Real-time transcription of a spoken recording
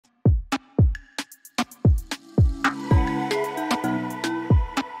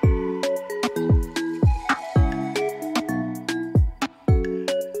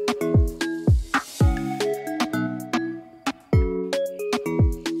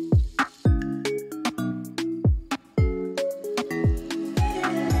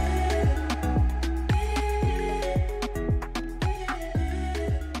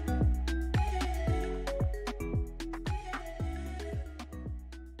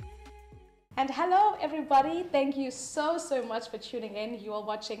And hello everybody, thank you so much for tuning in. You are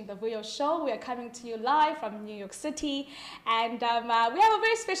watching the Vuyo Show. We are coming to you live from New York City, and we have a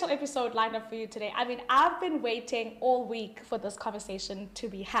very special episode lined up for you today. I mean, I've been waiting all week for this conversation to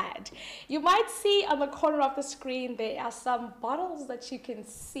be had. You might see on the corner of the screen there are some bottles that you can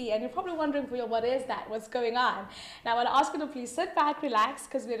see, and you're probably wondering, Vuyo, what is that? What's going on? Now I want to ask you to please sit back, relax,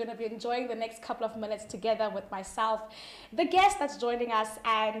 because we're going to be enjoying the next couple of minutes together with myself, the guest that's joining us,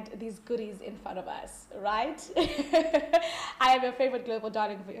 and these goodies in front of us, right? I am your favorite global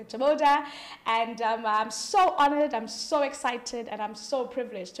darling, Vuyo Show, and I'm so honored, I'm so excited, and I'm so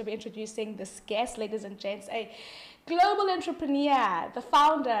privileged to be introducing this guest, ladies and gents, a global entrepreneur, the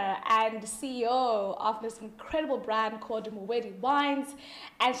founder and CEO of this incredible brand called Moedi Wines,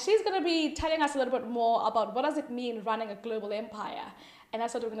 and she's going to be telling us a little bit more about what does it mean running a global empire. And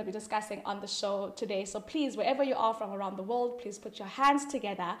that's what we're going to be discussing on the show today. So please, wherever you are from around the world, please put your hands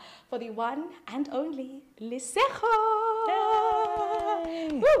together for the one and only Lesego.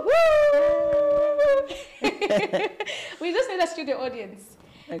 Woo woo! We just need a studio audience.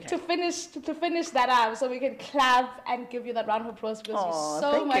 Okay. To finish that up, so we can clap and give you that round of applause because you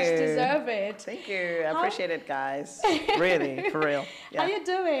so much deserve it. Thank you. I appreciate it, guys. Really, for real. Yeah. How are you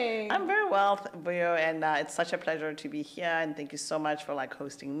doing? I'm very well, Vuyo, and it's such a pleasure to be here. And thank you so much for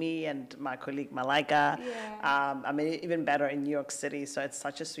hosting me and my colleague Malaika. Yeah. I mean, even better in New York City. So it's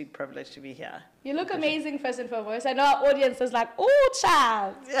such a sweet privilege to be here. You look amazing, first and foremost. I know our audience is like, "Oh,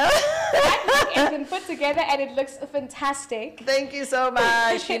 child!" It's been put together, and it looks fantastic. Thank you so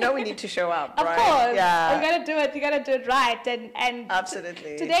much. You know we need to show up, of right? Course. Yeah. You gotta do it. You gotta do it right. And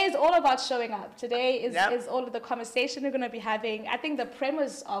absolutely. Today is all about showing up. Today is all of the conversation we're gonna be having. I think the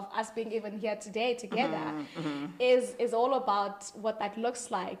premise of us being even here today together is all about what that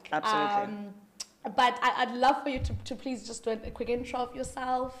looks like. Absolutely. But I'd love for you to please just do a quick intro of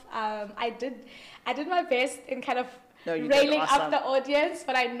yourself. I did my best in kind of railing up the audience,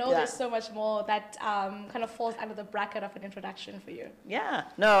 but I know there's so much more that kind of falls under the bracket of an introduction for you. Yeah,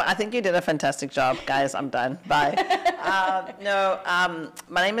 no, I think you did a fantastic job, guys. I'm done. Bye.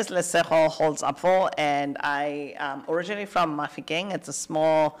 My name is Lesego Holzapfel, and I am originally from Mafikeng. It's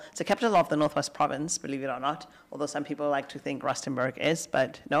a capital of the Northwest Province, believe it or not, although some people like to think Rustenburg is,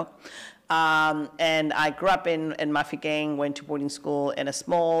 but no. And I grew up in Mafikeng, went to boarding school in a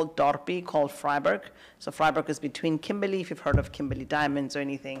small dorpie called Vryburg. So Vryburg is between Kimberley, if you've heard of Kimberley Diamonds or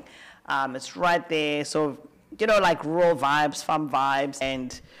anything. It's right there. So, like rural vibes, farm vibes,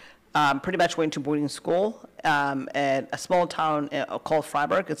 and pretty much went to boarding school at a small town called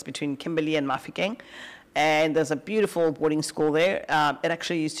Vryburg. It's between Kimberley and Mafikeng. And there's a beautiful boarding school there. It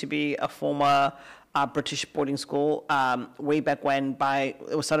actually used to be a former British boarding school way back when.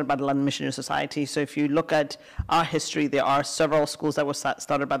 It was started by the London Missionary Society. So if you look at our history, there are several schools that were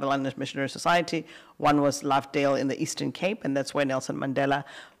started by the London Missionary Society. One was Lovedale in the Eastern Cape, and that's where Nelson Mandela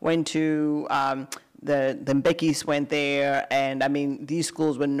went to. The Mbekis went there, and I mean, these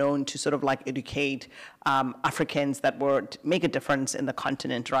schools were known to sort of educate Africans that would make a difference in the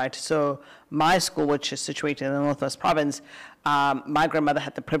continent, right? So my school, which is situated in the Northwest Province, my grandmother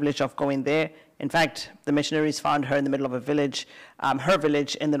had the privilege of going there. In fact, the missionaries found her in the middle of a village, her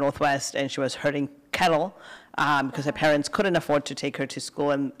village in the Northwest, and she was herding cattle because her parents couldn't afford to take her to school,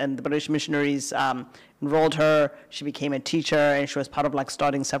 and the British missionaries enrolled her. She became a teacher, and she was part of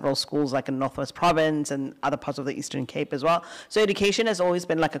starting several schools in Northwest Province and other parts of the Eastern Cape as well. So education has always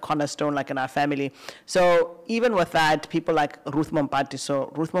been a cornerstone in our family. So even with that, people like Ruth Mompati.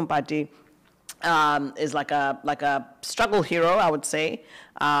 So Ruth Mompati is like a struggle hero, I would say,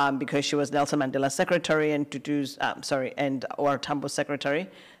 because she was Nelson Mandela's secretary and or Tambo's secretary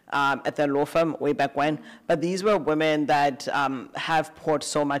at their law firm way back when. But these were women that have poured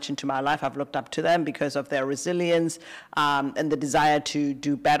so much into my life. I've looked up to them because of their resilience and the desire to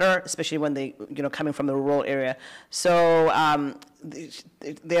do better, especially when they, coming from the rural area. So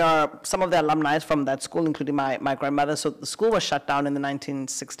there are some of the alumni from that school, including my grandmother. So the school was shut down in the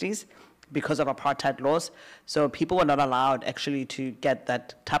 1960s. Because of apartheid laws. So people were not allowed actually to get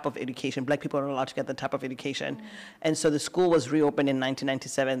that type of education. Black people were not allowed to get that type of education. And so the school was reopened in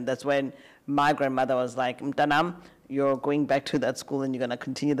 1997. That's when my grandmother was like, Mtanam, you're going back to that school and you're gonna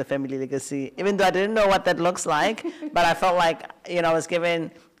continue the family legacy. Even though I didn't know what that looks like, but I felt like, I was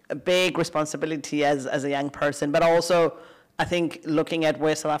given a big responsibility as a young person, but also I think looking at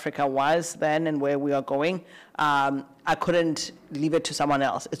where South Africa was then and where we are going, I couldn't leave it to someone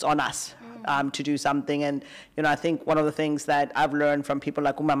else. It's on us. to do something. And, I think one of the things that I've learned from people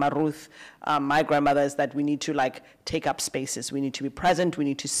like Umama Ruth, my grandmother, is that we need to like take up spaces. We need to be present. We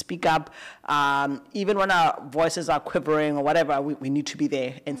need to speak up. Even when our voices are quivering or whatever, we need to be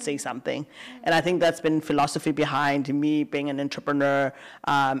there and say something. And I think that's been philosophy behind me being an entrepreneur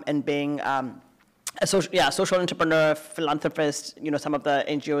and being a social entrepreneur, philanthropist. Some of the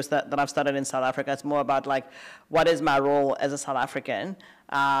NGOs that I've started in South Africa, it's more about like, what is my role as a South African,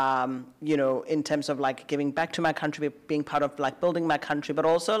 in terms of like giving back to my country, being part of like building my country, but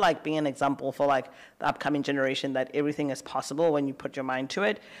also like being an example for like the upcoming generation that everything is possible when you put your mind to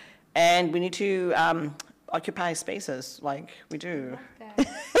it. And we need to occupy spaces like we do.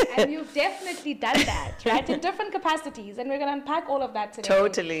 And you've definitely done that, right? In different capacities. And we're going to unpack all of that today.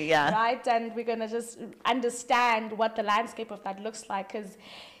 Totally, yeah. Right? And we're going to just understand what the landscape of that looks like. Because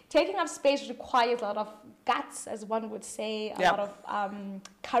taking up space requires a lot of guts, as one would say, a lot of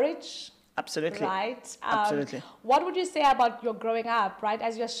courage. Absolutely. Right? Absolutely. What would you say about your growing up, right?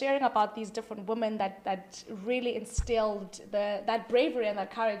 As you're sharing about these different women that really instilled that bravery and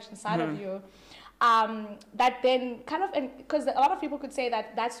that courage inside of you. That then kind of, because a lot of people could say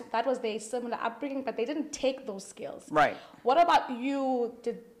that was their similar upbringing, but they didn't take those skills. Right. What about you?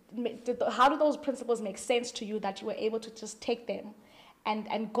 How do those principles make sense to you that you were able to just take them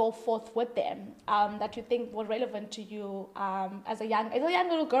and go forth with them, that you think were relevant to you as a young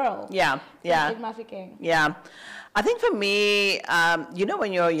little girl? Yeah. Yeah. I think for me,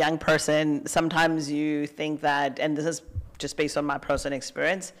 when you're a young person, sometimes you think that, and this is just based on my personal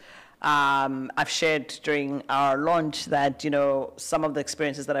experience, I've shared during our launch that, some of the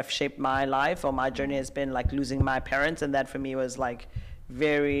experiences that have shaped my life or my journey has been like losing my parents. And that for me was like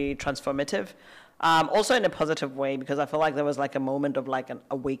very transformative. Also in a positive way, because I feel like there was like a moment of like an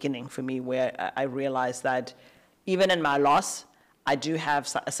awakening for me where I realized that even in my loss, I do have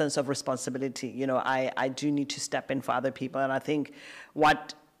a sense of responsibility. I do need to step in for other people. And I think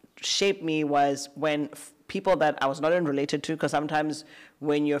what shaped me was when people that I was not even related to, because sometimes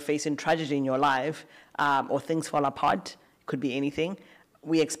when you're facing tragedy in your life or things fall apart, it could be anything,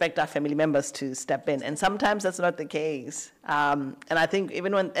 we expect our family members to step in. And sometimes that's not the case. And I think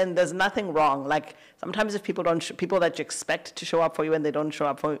even and there's nothing wrong. Like sometimes if people that you expect to show up for you and they don't show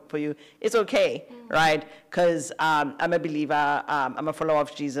up for you, it's okay, right? Because I'm a believer, I'm a follower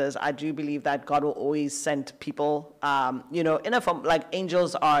of Jesus. I do believe that God will always send people, in a form, like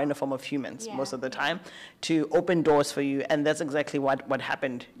angels are in the form of humans most of the time, to open doors for you. And that's exactly what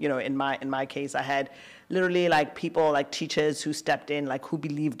happened, in my case. I had literally like people, like teachers who stepped in, like who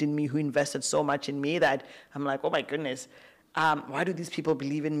believed in me, who invested so much in me that I'm like, oh my goodness, why do these people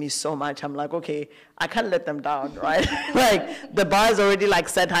believe in me so much? I'm like, okay, I can't let them down, right? Like the bar is already like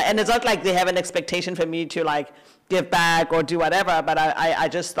set high, and it's not like they have an expectation for me to like give back or do whatever, but I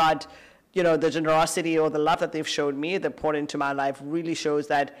just thought, the generosity or the love that they've showed me, they poured into my life, really shows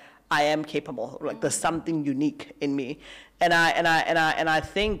that I am capable. Like there's something unique in me, and I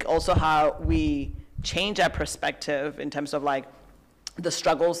think also how we change our perspective in terms of like the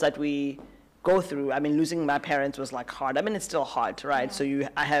struggles that we go through. I mean, losing my parents was like hard. I mean, it's still hard, right? Yeah. So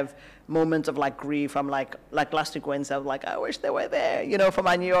I have moments of like grief. I'm like last week Wednesday, I was like, I wish they were there, for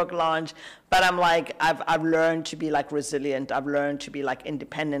my New York launch. But I'm like, I've learned to be like resilient. I've learned to be like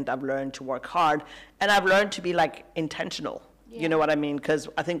independent. I've learned to work hard, and I've learned to be like intentional. Yeah. You know what I mean? Because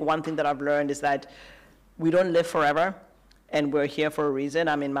I think one thing that I've learned is that we don't live forever. And we're here for a reason.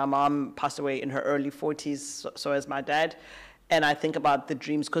 I mean, my mom passed away in her early 40s, so as my dad. And I think about the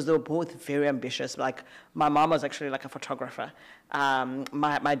dreams, because they were both very ambitious. Like, my mom was actually like a photographer.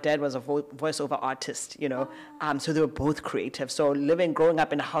 My dad was a voiceover artist, so they were both creative. So growing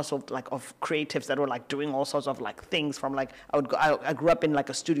up in a household like of creatives that were like doing all sorts of like things from like, I grew up in like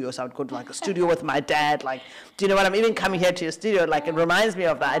a studio, so I would go to like a studio with my dad. Like, do you know what I'm even coming here to your studio? Like, it reminds me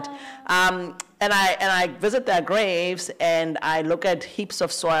of that. And I visit their graves and I look at heaps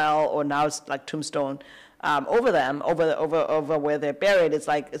of soil, or now it's like tombstone, over them, over where they're buried. It's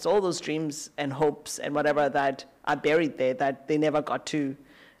like, it's all those dreams and hopes and whatever that are buried there that they never got to,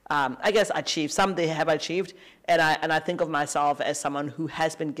 I guess, achieve. Some they have achieved, and I think of myself as someone who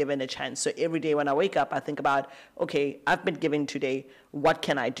has been given a chance. So every day when I wake up, I think about, okay, I've been given today, what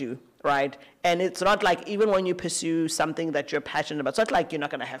can I do, right? And it's not like, even when you pursue something that you're passionate about, it's not like you're not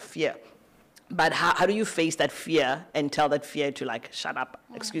going to have fear. But how do you face that fear and tell that fear to like, shut up,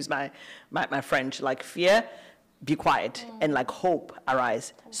 excuse my French, like fear, be quiet, and like hope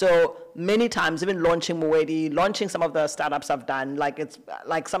arise. So many times, even launching Moedi, launching some of the startups I've done, like it's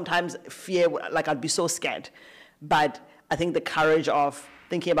like sometimes fear, like I'd be so scared. But I think the courage of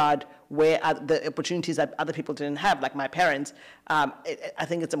thinking about where the opportunities that other people didn't have, like my parents, I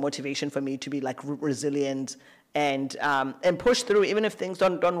think it's a motivation for me to be like resilient and push through. Even if things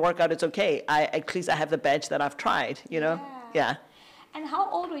don't work out, it's okay. At least I have the badge that I've tried, you know? Yeah. And how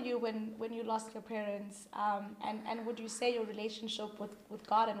old were you when you lost your parents? And would you say your relationship with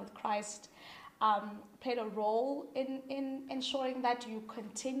God and with Christ played a role in ensuring that you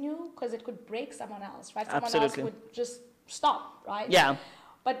continue? Because it could break someone else, right? Someone Absolutely. else would just stop, right? Yeah.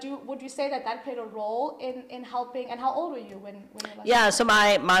 But would you say that played a role in helping? And how old were you when you lost? Yeah, so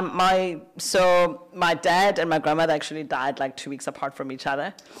my dad and my grandmother actually died like 2 weeks apart from each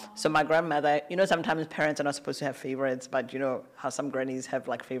other. Oh. So my grandmother, you know, sometimes parents are not supposed to have favorites, but you know how some grannies have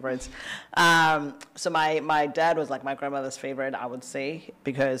like favorites. So my dad was like my grandmother's favorite, I would say,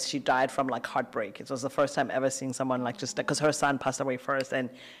 because she died from like heartbreak. It was the first time ever seeing someone like just because her son passed away first, and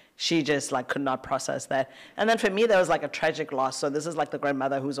she just like could not process that. And then for me, there was like a tragic loss. So this is like the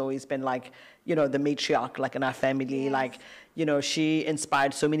grandmother who's always been like, you know, the matriarch, like in our family. Yes. Like, you know, she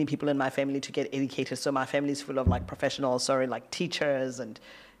inspired so many people in my family to get educated. So my family is full of like professionals, like teachers and,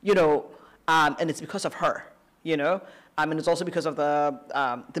 you know, and it's because of her, you know. And it's also because of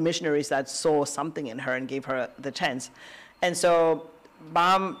the missionaries that saw something in her and gave her the chance. And so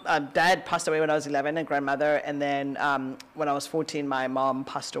dad passed away when I was 11, and grandmother, and then when I was 14, my mom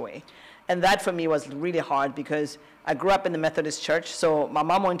passed away. And that for me was really hard because I grew up in the Methodist church. So my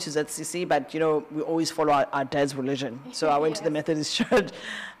mom went to ZCC, but you know, we always follow our dad's religion. So I went to the Methodist church.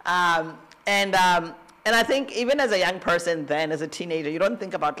 And I think even as a young person then, as a teenager, you don't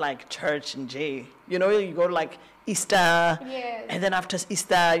think about like church and J. You know, you go to like Easter, and then after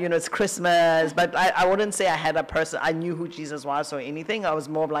Easter, you know, it's Christmas. But I wouldn't say I had a person, I knew who Jesus was or anything. I was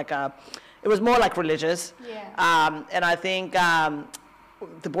more like it was more like religious. And I think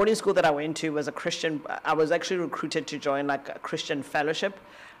the boarding school that I went to was a Christian. I was actually recruited to join like a Christian fellowship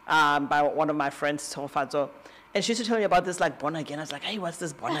by one of my friends, Tofazo. And she used to tell me about this like born again. I was like, hey, what's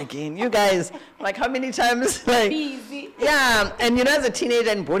this born again? You guys, like how many times? Like, yeah. And you know, as a teenager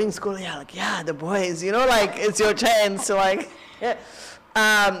in boarding school, like, yeah, the boys, you know, like it's your chance to like,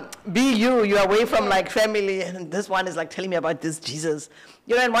 be you're away from like family. And this one is like telling me about this Jesus.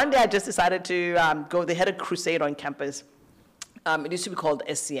 You know, and one day I just decided to go, they had a crusade on campus. It used to be called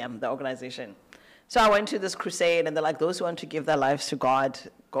SCM, the organization. So I went to this crusade, and they're like, those who want to give their lives to God,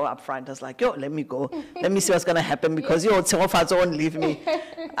 go up front. I was like, yo, let me go. Let me see what's going to happen because, Tsofatso won't leave me.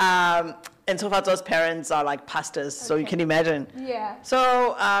 And Tsofatso's parents are like pastors, so you can imagine. Yeah.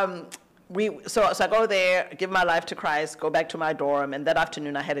 So, so I go there, give my life to Christ, go back to my dorm, and that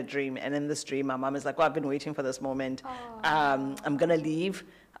afternoon I had a dream. And in this dream, my mom is like, well, I've been waiting for this moment. I'm going to leave.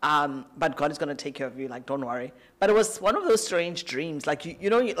 But God is going to take care of you, like, don't worry. But it was one of those strange dreams, like, you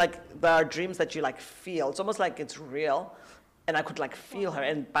know, like, there are dreams that you, like, feel. It's almost like it's real, and I could, like, feel her.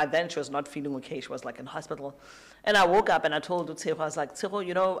 And by then, she was not feeling okay. She was, like, in hospital. And I woke up, and I told Tsego, I was like, Tsego,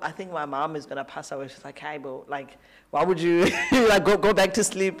 you know, I think my mom is going to pass away. She's like, hi, bro, like, why would you, like, go back to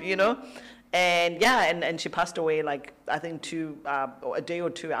sleep, you know? And yeah, and she passed away like I think a day or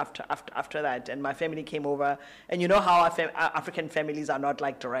two after that, and my family came over, and you know how our African families are not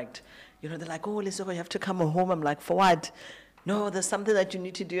like direct, you know, they're like, oh, Lesego, you have to come home. I'm like, for what? No, there's something that you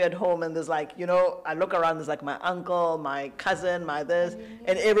need to do at home, and there's like, you know, I look around, there's like my uncle, my cousin, my this,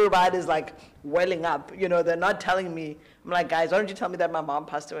 and everybody's like welling up, you know, they're not telling me. I'm like, guys, why don't you tell me that my mom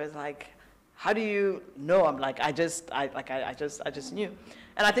passed away? It's like, how do you know? I'm like, I just knew.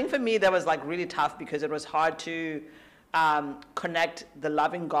 And I think for me, that was like really tough because it was hard to connect the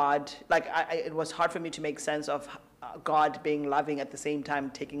loving God. Like it was hard for me to make sense of God being loving at the same time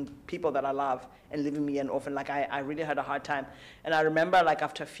taking people that I love and leaving me an orphan. Like I really had a hard time. And I remember like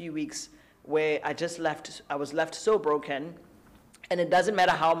after a few weeks where I was left so broken. And it doesn't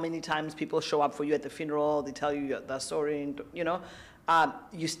matter how many times people show up for you at the funeral, they tell you the story, and, you know,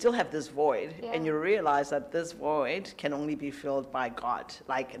 you still have this void, and you realize that this void can only be filled by God,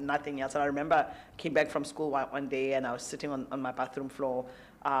 like nothing else. And I remember I came back from school one day, and I was sitting on my bathroom floor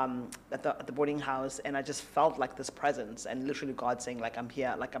at the boarding house, and I just felt like this presence, and literally God saying, like, I'm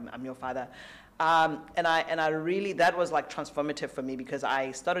here, like I'm your father. And I really, that was like transformative for me because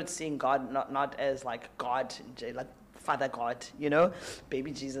I started seeing God not as like God, like Father God, you know,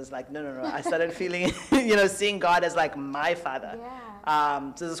 baby Jesus, like, no. I started feeling, you know, seeing God as like my father.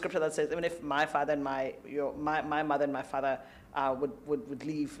 So there's a scripture that says, even if my father and my mother and my father would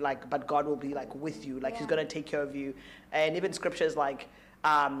leave, like, but God will be like with you, like he's going to take care of you. And even scriptures like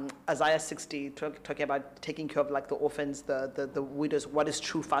Isaiah 60 talking about taking care of like the orphans, the widows, what is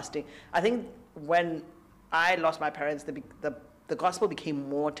true fasting. I think when I lost my parents, the the gospel became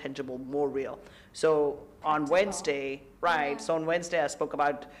more tangible, more real. So on Wednesday, right? Yeah. So on Wednesday, I spoke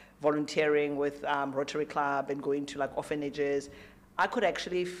about volunteering with Rotary Club and going to like orphanages. I could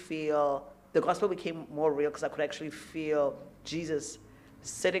actually feel the gospel became more real because I could actually feel Jesus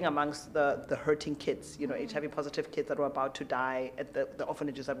sitting amongst the hurting kids, you know, HIV positive kids that were about to die at the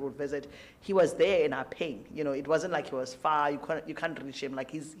orphanages that we would visit. He was there in our pain. You know, it wasn't like he was far, you can't reach him, like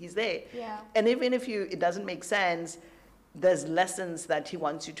he's there. Yeah. And even if it doesn't make sense, there's lessons that he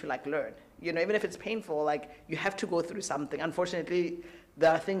wants you to like learn. You know, even if it's painful, like you have to go through something. Unfortunately,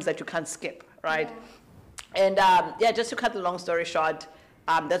 there are things that you can't skip, right? Yeah. And yeah, just to cut the long story short,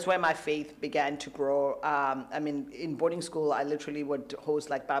 that's where my faith began to grow. I mean, in boarding school, I literally would host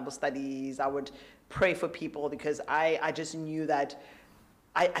like Bible studies. I would pray for people because I just knew that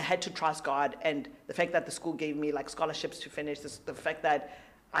I had to trust God. And the fact that the school gave me like scholarships to finish, the fact that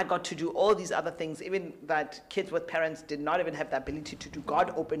I got to do all these other things, even that kids with parents did not even have the ability to do.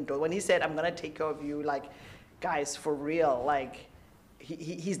 God opened doors. When he said, I'm going to take care of you, like, guys, for real, like,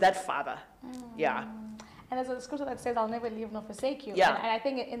 he's that father. Yeah. And there's a scripture that says, I'll never leave nor forsake you. Yeah. And I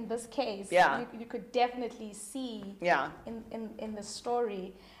think in this case, Yeah. you could definitely see Yeah. in the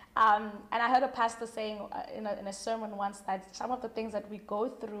story. And I heard a pastor saying in a sermon once that some of the things that we go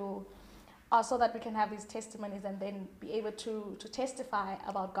through are so that we can have these testimonies and then be able to testify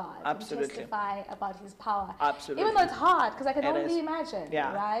about God. Absolutely. And testify about his power. Absolutely. Even though it's hard, because I can It only is. imagine,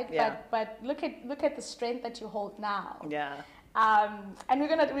 Yeah. right? Yeah. But look at the strength that you hold now. Yeah. And we're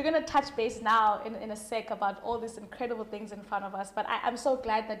gonna touch base now in a sec about all these incredible things in front of us. But I'm so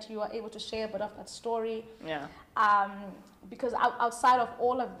glad that you are able to share a bit of that story. Yeah. Because outside of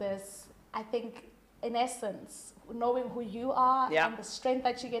all of this, I think in essence, knowing who you are Yeah. and the strength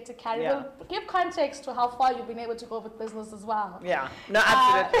that you get to carry Yeah. will give context to how far you've been able to go with business as well. Yeah, no,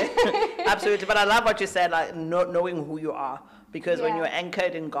 absolutely. Absolutely. But I love what you said, like knowing who you are. Because when Yeah. you're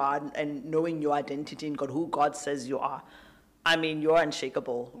anchored in God and knowing your identity in God, who God says you are, I mean, you're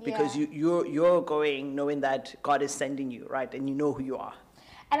unshakable because Yeah. you're going knowing that God is sending you, right? And you know who you are.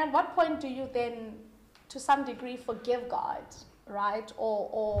 And at what point do you then, to some degree, forgive God, right?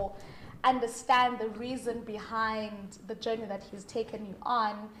 Or understand the reason behind the journey that he's taken you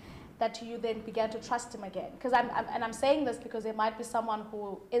on, that you then began to trust him again? Because I'm saying this because there might be someone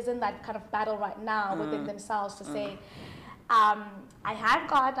who is in that kind of battle right now within themselves to say, I have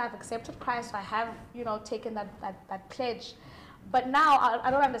God, I've accepted Christ, I have, taken that pledge, but now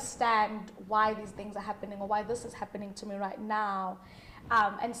I don't understand why these things are happening or why this is happening to me right now.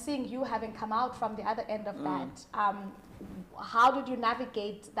 And seeing you having come out from the other end of that, how did you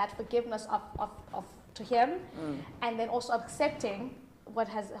navigate that forgiveness of to him, and then also accepting what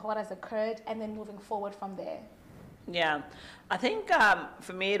has occurred, and then moving forward from there? Yeah, I think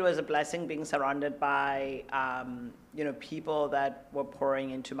for me it was a blessing being surrounded by people that were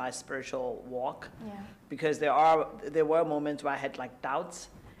pouring into my spiritual walk. Yeah. Because there were moments where I had like doubts.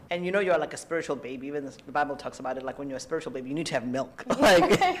 And you're like a spiritual baby. Even the Bible talks about it. Like when you're a spiritual baby, you need to have milk. Like,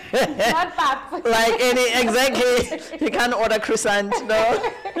 Not pap. like exactly. You can't order croissant, no.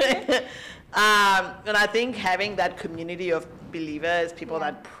 And I think having that community of believers, people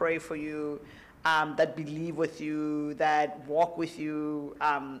Yeah. that pray for you, that believe with you, that walk with you,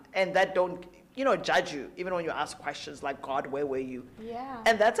 and that don't judge you, even when you ask questions like, God, where were you? Yeah.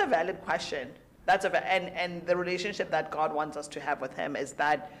 And that's a valid question. And the relationship that God wants us to have with him is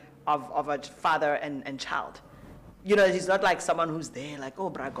that of a father and child. He's not like someone who's there like, oh,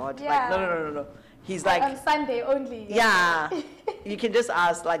 brah, God. Yeah. Like, no. He's like, on Sunday only. yeah. You can just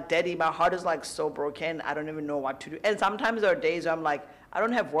ask, like, Daddy, my heart is like so broken. I don't even know what to do. And sometimes there are days where I'm like, I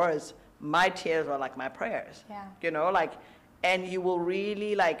don't have words. My tears are like my prayers. Yeah. And you will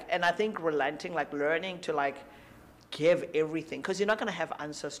really and I think relenting, like learning to give everything, because you're not going to have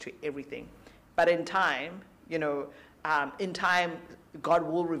answers to everything. But in time, God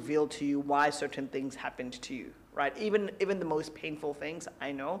will reveal to you why certain things happened to you, right? Even the most painful things,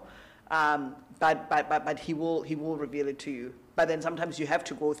 I know, but He will reveal it to you. But then sometimes you have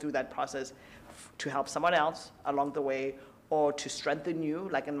to go through that process to help someone else along the way, or to strengthen you.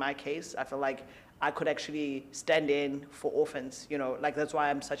 Like in my case, I feel like I could actually stand in for orphans. That's why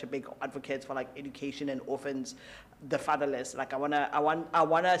I'm such a big advocate for education and orphans, the fatherless. I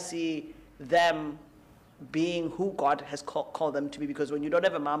wanna see them being who God has called them to be, because when you don't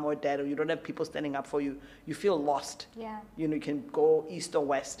have a mom or a dad, or you don't have people standing up for you, you feel lost. Yeah. You can go east or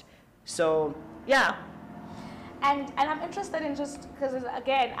west. So yeah. And I'm interested in, just because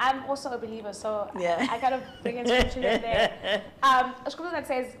again I'm also a believer, so Yeah. I kind of bring in scripture in there. A scripture that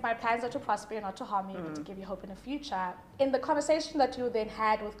says, "My plans are to prosper and not to harm you, but to give you hope in the future." In the conversation that you then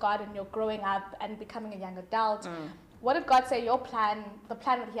had with God and you're growing up and becoming a young adult, what did God say your plan, the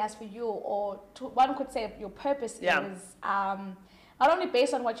plan that He has for you, or one could say your purpose is not only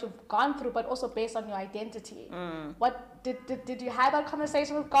based on what you've gone through, but also based on your identity. What did you have that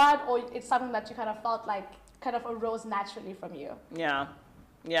conversation with God, or it's something that you kind of felt like kind of arose naturally from you? Yeah.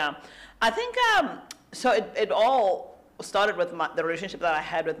 I think so. It all started with the relationship that I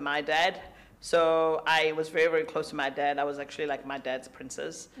had with my dad. So I was very, very close to my dad. I was actually like my dad's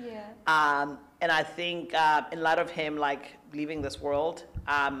princess. Yeah. And I think in light of him like leaving this world,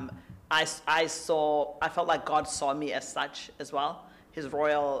 I felt like God saw me as such as well. His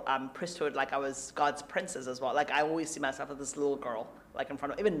royal priesthood, like I was God's princess as well. Like I always see myself as this little girl, like in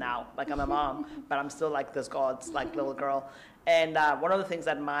front of, even now, like I'm a mom, but I'm still like this God's like little girl. And one of the things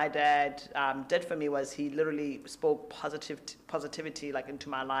that my dad did for me was he literally spoke positivity like into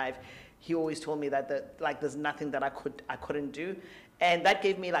my life. He always told me that like there's nothing that I couldn't do. And that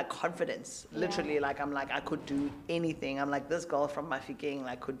gave me like confidence, literally. Like I'm like, I could do anything. I'm like this girl from Mafikeng,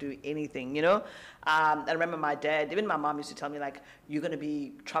 like could do anything, you know? I remember my dad, even my mom used to tell me like, you're gonna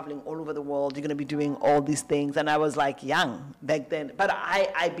be traveling all over the world. You're gonna be doing all these things. And I was like young back then, but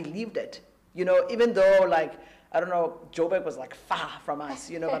I believed it, you know, even though like, I don't know, Joburg was like far from us,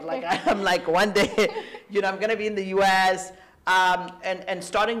 you know, but like I'm like one day, you know, I'm gonna be in the US, and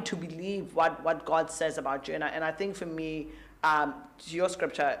starting to believe what God says about you. And I think for me, to your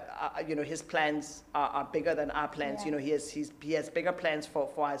scripture, you know, his plans are bigger than our plans. You know, he has bigger plans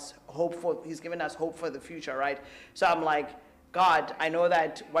for us, he's given us hope for the future, right? So I'm like, God, I know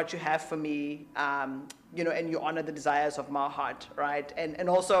that what you have for me, you know, and you honor the desires of my heart, right? And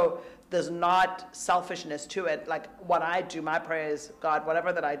also there's not selfishness to it. Like what I do, my prayer is, God,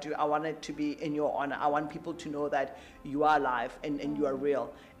 whatever that I do, I want it to be in your honor. I want people to know that you are alive and you are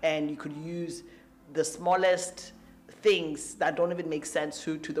real. And you could use the smallest things that don't even make sense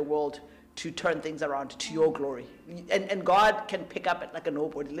to the world to turn things around to your glory. And God can pick up it like a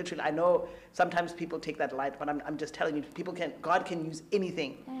nobody. Literally, I know sometimes people take that light, but I'm just telling you, God can use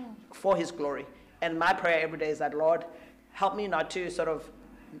anything for his glory. And my prayer every day is that, Lord, help me not to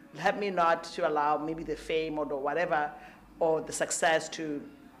allow maybe the fame or the whatever, or the success to,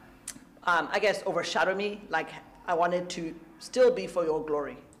 I guess, overshadow me. Like, I want it to still be for your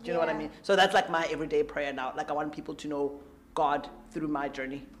glory. Do you know what I mean? So that's like my everyday prayer now. Like, I want people to know God through my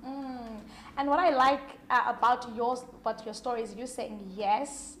journey. And what I like about your story is you saying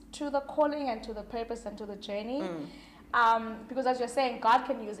yes to the calling and to the purpose and to the journey. Because as you're saying, God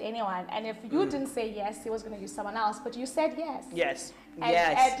can use anyone. And if you didn't say yes, he was going to use someone else. But you said yes. Yes.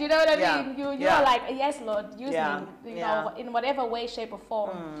 And you know what I mean? You are like, yes, Lord, use me, you know, in whatever way, shape, or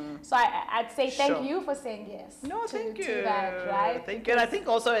form. So I'd say thank you for saying yes. No, thank you. To that, right? Thank you. And I think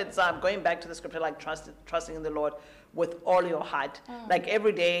also it's going back to the scripture, like trusting in the Lord with all your heart. Like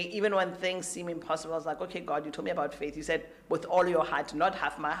every day, even when things seem impossible, I was like, okay, God, you told me about faith. You said with all your heart, not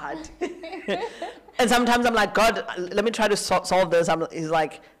half my heart. And sometimes I'm like, God, let me try to solve this. He's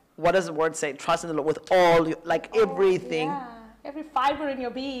like, what does the word say? Trust in the Lord with all, everything. Yeah. Every fiber in your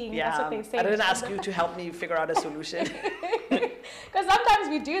being. That's what they say. I didn't ask you to help me figure out a solution. Because sometimes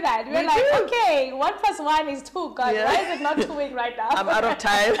we do that. We're like, okay, 1 + 1 is 2. God, why is it not 2ing right now? I'm out of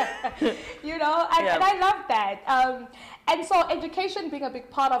time. You know, and I love that. And so education being a big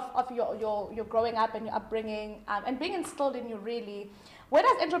part of your growing up and your upbringing, and being instilled in you really. Where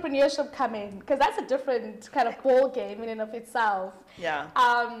does entrepreneurship come in? Because that's a different kind of ball game in and of itself. Yeah.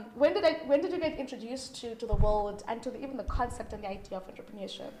 When did you get introduced to the world and to even the concept and the idea of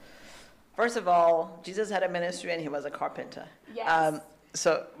entrepreneurship? First of all, Jesus had a ministry and he was a carpenter. Yes.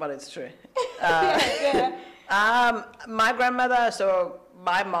 But it's true. Yeah. My grandmother,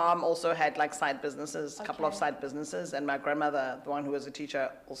 my mom also had like side businesses, a couple of side businesses, and my grandmother, the one who was a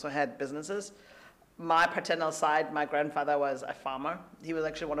teacher, also had businesses. My paternal side, my grandfather was a farmer. He was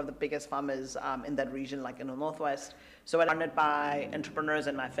actually one of the biggest farmers in that region, like in the Northwest. So I was surrounded by entrepreneurs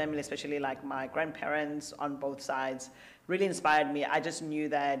in my family, especially like my grandparents on both sides, really inspired me. I just knew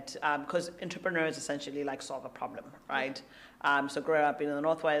that because entrepreneurs essentially like solve a problem, right? So growing up in the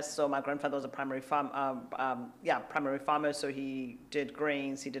Northwest, so my grandfather was a primary farmer. So he did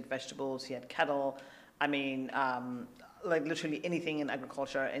grains, he did vegetables, he had cattle. I mean, like literally anything in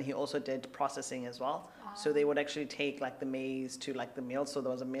agriculture, and he also did processing as well. Wow. So they would actually take like the maize to like the mill. So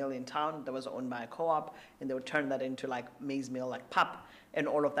there was a mill in town that was owned by a co-op, and they would turn that into like maize meal, like pap and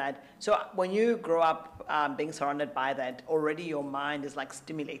all of that. So when you grow up being surrounded by that, already your mind is like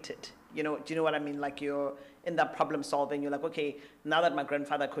stimulated. You know, do you know what I mean? Like you're in that problem solving. You're like, okay, now that my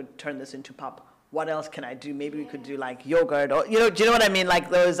grandfather could turn this into pap, what else can I do? Maybe we could do like yogurt, or, you know, do you know what I mean? Like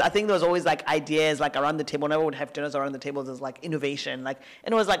I think there was always like ideas like around the table. Whenever we would have dinners around the table, there's like innovation, like,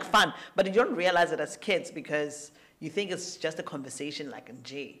 and it was like fun. But you don't realize it as kids because you think it's just a conversation like in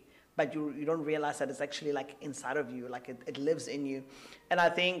J, but you don't realize that it's actually like inside of you, like it lives in you. And I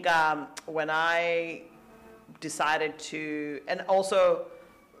think when I decided to, and also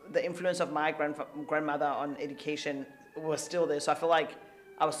the influence of my grandmother on education was still there. So I feel like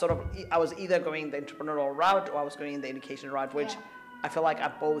I was either going the entrepreneurial route or I was going in the education route, which I feel like I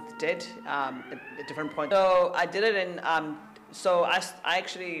both did at different points. So I did it in, so I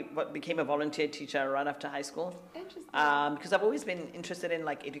actually became a volunteer teacher right after high school. Interesting. Because I've always been interested in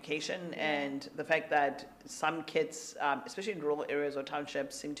like education and the fact that some kids, especially in rural areas or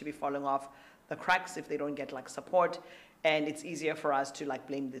townships, seem to be falling off the cracks if they don't get like support. And it's easier for us to like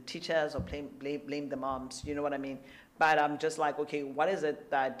blame the teachers or blame the moms, you know what I mean? But I'm just like, okay, what is it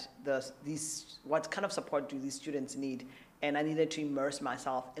that what kind of support do these students need? And I needed to immerse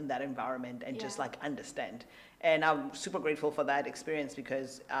myself in that environment and just like understand. And I'm super grateful for that experience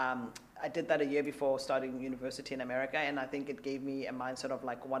because I did that a year before starting university in America, and I think it gave me a mindset of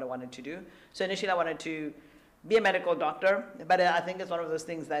like what I wanted to do. So initially I wanted to be a medical doctor, but I think it's one of those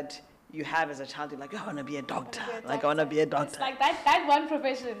things that you have as a child, you're like, oh, I want to be a doctor. Like, I want to be a doctor. It's like that one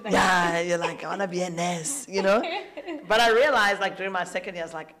profession. You're like, I want to be a nurse, you know? But I realized, like, during my second year, I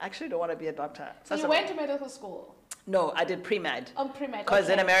was like, I actually don't want to be a doctor. So you went to medical school? No, I did pre-med. Oh, pre-med. Because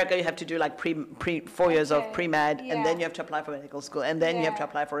in America, you have to do like 4 years of pre-med, and then you have to apply for medical school, and then you have to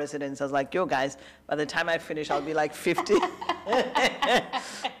apply for residence. I was like, yo, guys, by the time I finish, I'll be like 50.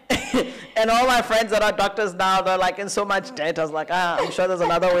 And all my friends that are doctors now, they're like in so much debt. I was like, I'm sure there's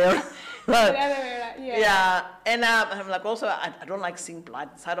another way around. And I'm like, also, I don't like seeing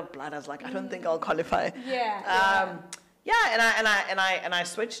blood. Sight of blood, I was like, I don't think I'll qualify. And I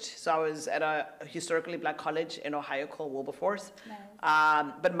switched. So I was at a historically black college in Ohio called Wilberforce. Nice.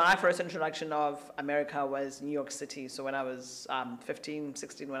 But my first introduction of America was New York City. So when I was 15,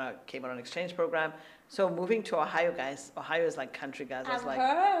 16, when I came on an exchange program. So moving to Ohio, guys, Ohio is like country, guys. I was like,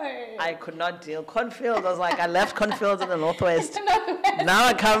 I could not deal. Cornfields, I was like, I left cornfields in the Northwest.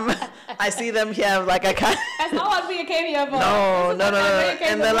 Now I see them here, like I can't. That's not what we came here for. No.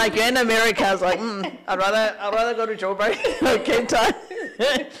 And they're like, you're in America. I was like, I'd rather go to Joburg or Cape Town.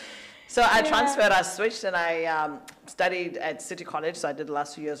 So I transferred, I switched, and I studied at City College. So I did the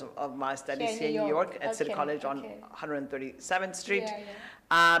last 2 years of my studies here in New York at City College on 137th Street.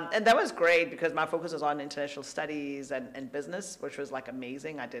 And that was great because my focus was on international studies and business, which was like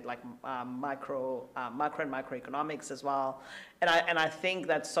amazing. I did like macro and microeconomics as well. And I think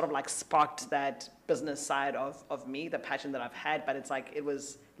that sort of like sparked that business side of me, the passion that I've had, but it's like, it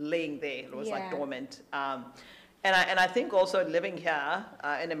was laying there. It was like dormant. And I think also living here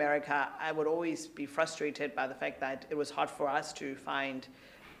in America, I would always be frustrated by the fact that it was hard for us to find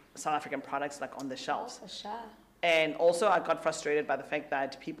South African products like on the shelves. Oh, for sure. And also I got frustrated by the fact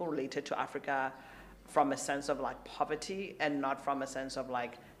that people related to Africa from a sense of like poverty and not from a sense of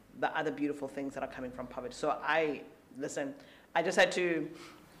like the other beautiful things that are coming from poverty. So I just had to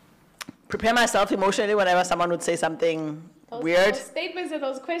prepare myself emotionally whenever someone would say something weird. Those statements and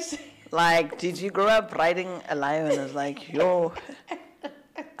those questions. Like, did you grow up riding a lion? I was like, yo,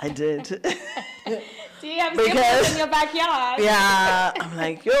 I did. Do you have skippers in your backyard? Yeah, I'm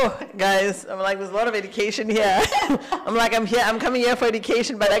like, yo, guys, I'm like, there's a lot of education here. I'm coming here for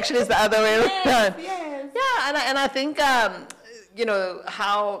education, but actually it's the other way around. Yes. Yeah, and I think, you know,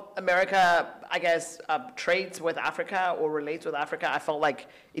 how America, I guess, trades with Africa or relates with Africa, I felt like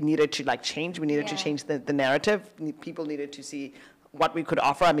it needed to like change. We needed to change the narrative. People needed to see what we could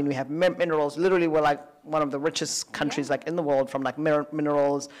offer. I mean, we have minerals. Literally, we're like one of the richest countries like in the world from like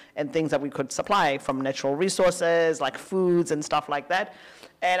minerals and things that we could supply from natural resources, like foods and stuff like that.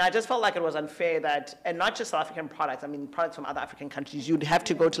 And I just felt like it was unfair that, and not just South African products, I mean, products from other African countries, you'd have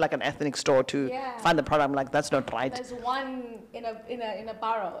to go to like an ethnic store to find the product. I'm like, that's not right. There's one in a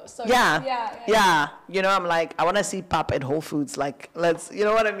barrel. So yeah. You know, I'm like, I want to see pap at Whole Foods. Like, let's, you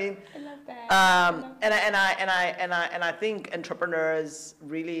know what I mean? I love that. And I think entrepreneurs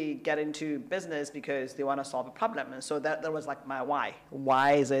really get into business because they want to solve a problem. And so that was like my why.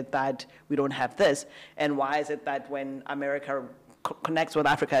 Why is it that we don't have this? And why is it that when America connects with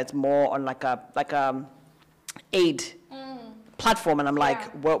Africa, it's more on like a aid platform? And I'm like,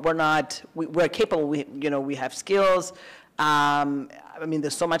 we're capable. We have skills. I mean,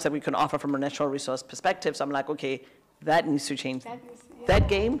 there's so much that we can offer from a natural resource perspective. So I'm like, okay, that needs to change. That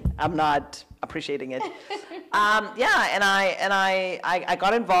game, I'm not appreciating it. And I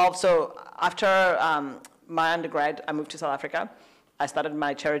got involved. So after my undergrad, I moved to South Africa. I started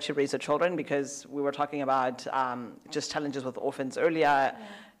my charity Raise the Children because we were talking about just challenges with orphans earlier.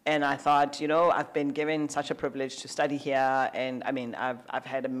 And I thought, I've been given such a privilege to study here, and I mean, I've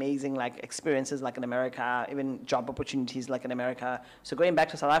had amazing like experiences like in America, even job opportunities like in America. So going back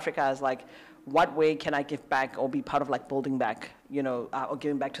to South Africa is like, what way can I give back or be part of like building back, or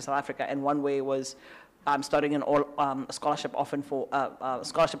giving back to South Africa? And one way was starting a scholarship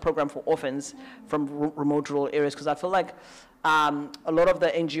scholarship program for orphans from remote rural areas, because I feel like a lot of the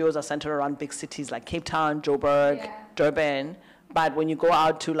NGOs are centered around big cities like Cape Town, Joburg, Durban. But when you go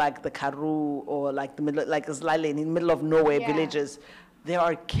out to like the Karoo or like the middle, like Zlale, in the middle of nowhere villages, there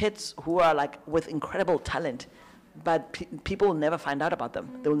are kids who are like with incredible talent, but people will never find out about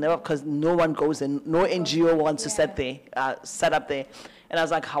them. They'll never, because no one goes in, no NGO wants to set up there. And I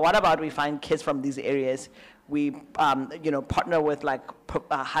was like, what about we find kids from these areas? We, partner with like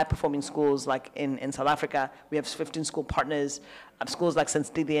high-performing schools like in South Africa. We have 15 school partners. Schools like St.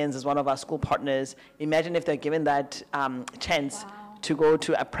 Stithians is one of our school partners. Imagine if they're given that chance to go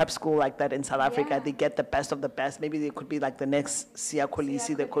to a prep school like that in South Africa. They get the best of the best. Maybe they could be like the next Siya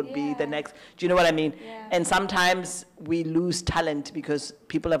Kolisi. They could be the next. Do you know what I mean? And sometimes we lose talent because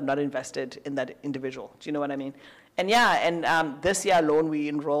people have not invested in that individual. Do you know what I mean? And this year alone, we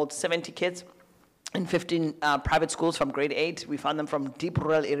enrolled 70 kids in 15 private schools from grade 8. We found them from deep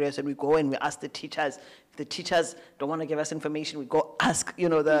rural areas, and we go and we ask the teachers. If the teachers don't want to give us information, we go ask,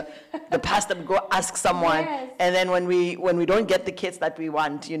 the pastor, we go ask someone. And then when we don't get the kids that we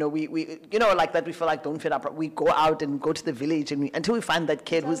want, we like that we feel like don't fit up, we go out and go to the village until we find that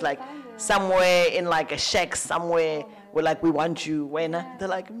kid who's like somewhere in like a shack somewhere. We're like, we want you. When they're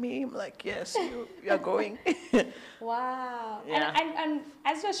like, me, I'm like, yes, you're going. Wow. And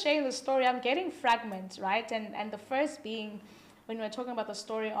as you're sharing the story, I'm getting fragments, right? And the first being when you were talking about the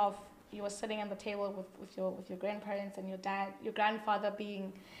story of you were sitting at the table with your grandparents and your grandfather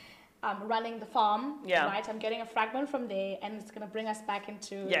being running the farm, right? I'm getting a fragment from there, and it's going to bring us back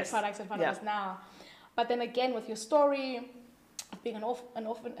into the products in front of us now. But then again, with your story of being an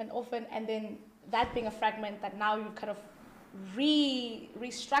orphan, and then that being a fragment that now you've kind of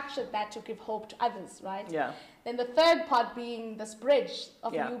restructured that to give hope to others, right? Yeah. Then the third part being this bridge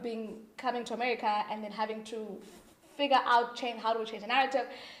of you coming to America and then having to figure out how do we change the narrative.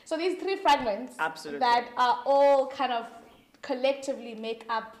 So these three fragments that are all kind of collectively make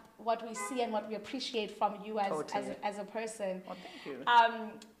up what we see and what we appreciate from you as a person. Oh, thank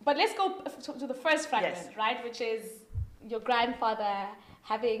you. But let's go to the first fragment, right? Which is your grandfather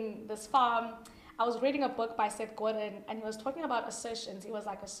having this farm. I was reading a book by Seth Godin, and he was talking about assertions. He was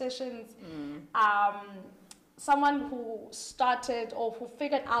like, assertions, someone who started or who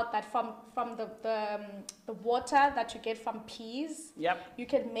figured out that from the water that you get from peas, you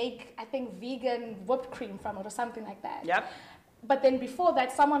can make, I think, vegan whipped cream from it or something like that. But then before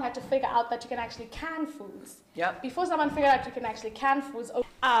that, someone had to figure out that you can actually can foods. Before someone figured out you can actually can foods.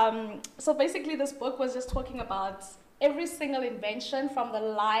 So basically this book was just talking about every single invention from the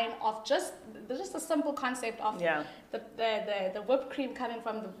line of just a simple concept of the whipped cream coming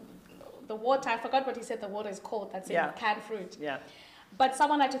from the water. I forgot what he said the water is called, that's in canned fruit. But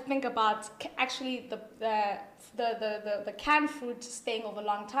someone had to think about actually the canned fruit staying over a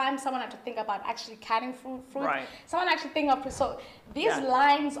long time. Someone had to think about actually canning fruit. Someone actually think of, so these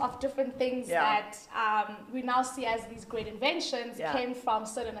lines of different things that we now see as these great inventions came from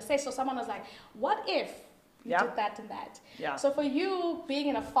certain essays. So someone was like, what if you did that and that? So for you being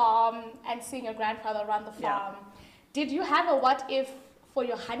in a farm and seeing your grandfather run the farm, did you have a what if for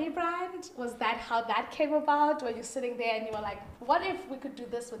your honey brand? Was that how that came about? Were you sitting there and you were like, what if we could do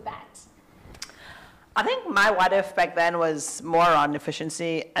this with that? I think my what if back then was more around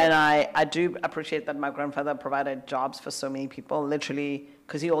efficiency, and I do appreciate that my grandfather provided jobs for so many people, literally,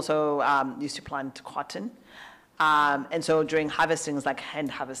 because he also used to plant cotton. And so during harvesting, it's like hand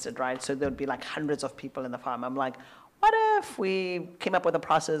harvested, right? So there would be like hundreds of people in the farm. I'm like, what if we came up with a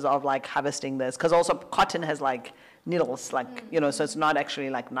process of like harvesting this? Because also cotton has like needles, like, so it's not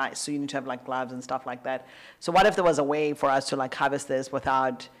actually like nice. So you need to have like gloves and stuff like that. So what if there was a way for us to like harvest this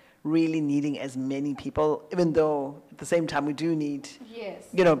without really needing as many people, even though at the same time we do need,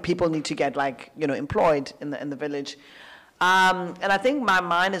 people need to get like, employed in the village. And I think my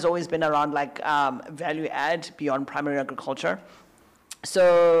mind has always been around like value add beyond primary agriculture.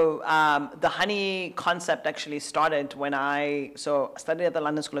 So the honey concept actually started when I studied at the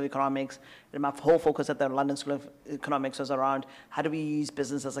London School of Economics, and my whole focus at the London School of Economics was around how do we use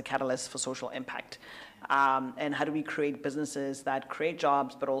business as a catalyst for social impact, and how do we create businesses that create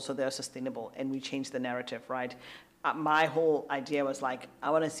jobs but also they're sustainable, and we change the narrative, right? My whole idea was like,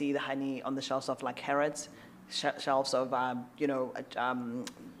 I want to see the honey on the shelves of like Harrods, shelves of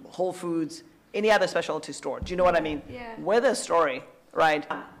Whole Foods, any other specialty store. Do you know what I mean? With a story right?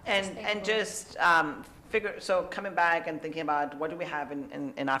 And just so coming back and thinking about what do we have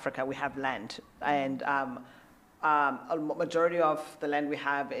in Africa? We have land, and a majority of the land we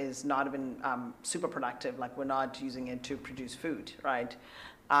have is not even super productive. Like we're not using it to produce food, right?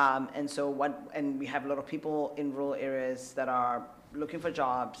 And we have a lot of people in rural areas that are looking for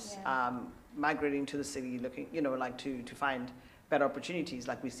jobs, migrating to the city, looking, like to find better opportunities.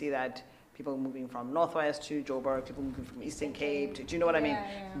 Like we see that people moving from Northwest to Joburg, people moving from Eastern Cape to, do you know what I mean?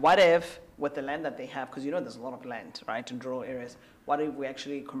 Yeah. What if with the land that they have, because there's a lot of land, right, in rural areas, what if we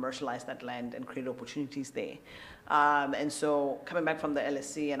actually commercialize that land and create opportunities there? And so coming back from the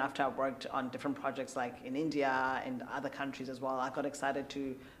LSC, and after I worked on different projects like in India and other countries as well, I got excited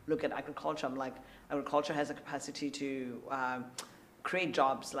to look at agriculture. I'm like, agriculture has a capacity to create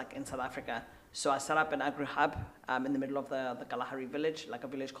jobs like in South Africa. So I set up an agri-hub in the middle of the Kalahari village, like a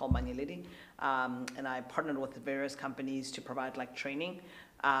village called Manyeledi. And I partnered with various companies to provide like training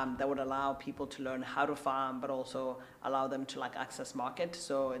that would allow people to learn how to farm, but also allow them to like access market.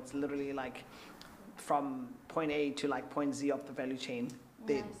 So it's literally like from point A to like point Z of the value chain,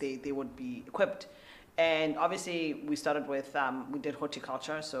 they would be equipped. And obviously we started with, we did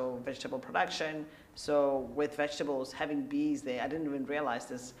horticulture, so vegetable production. So with vegetables, having bees there, I didn't even realize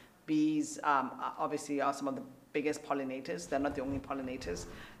this. Bees obviously are some of the biggest pollinators. They're not the only pollinators,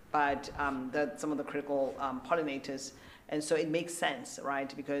 but they're some of the critical pollinators. And so it makes sense,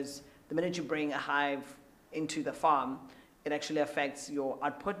 right? Because the minute you bring a hive into the farm, it actually affects your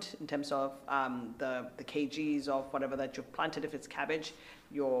output in terms of the kgs of whatever that you've planted. If it's cabbage,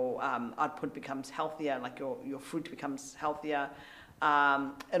 your output becomes healthier, like your fruit becomes healthier.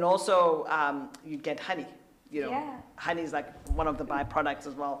 And also you get honey. Honey is like one of the byproducts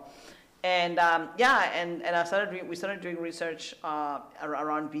as well. And and we started doing research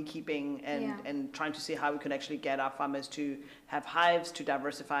around beekeeping and trying to see how we could actually get our farmers to have hives to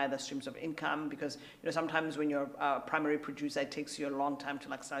diversify the streams of income, because sometimes when you're a primary producer, it takes you a long time to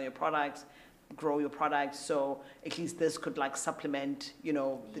like sell your products, grow your products. So at least this could like supplement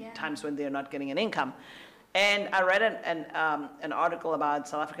the times when they're not getting an income. And I read an article about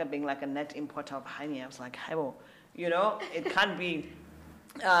South Africa being like a net importer of honey. I was like, hey, well, it can't be.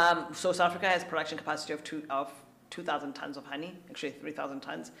 So South Africa has production capacity of 2,000 tons of honey, actually 3,000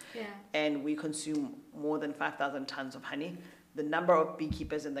 tons. Yeah. And we consume more than 5,000 tons of honey. The number of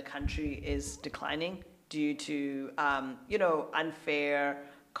beekeepers in the country is declining due to, unfair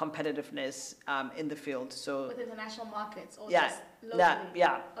competitiveness in the field. So with international markets or just locally?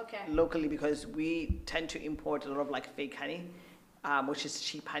 Okay. Locally, because we tend to import a lot of like fake honey, which is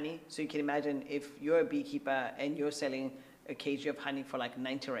cheap honey. So you can imagine if you're a beekeeper and you're selling a kg of honey for like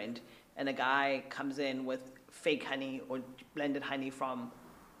 90 rand, and a guy comes in with fake honey or blended honey from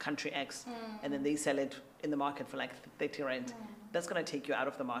country X, and then they sell it in the market for like 30 rand, that's going to take you out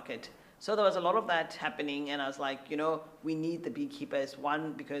of the market. So there was a lot of that happening, and I was like, we need the beekeepers.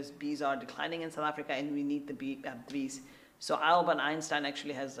 One, because bees are declining in South Africa, and we need the bees. So Albert Einstein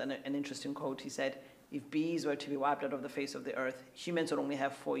actually has an interesting quote. He said, if bees were to be wiped out of the face of the earth, humans would only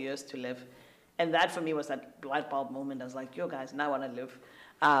have 4 years to live. And that for me was that light bulb moment. I was like, yo guys, now I want to live.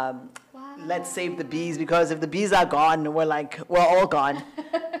 Let's save the bees, because if the bees are gone, we're all gone.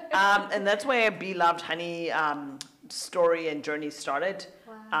 And that's where Bee Loved Honey story and journey started.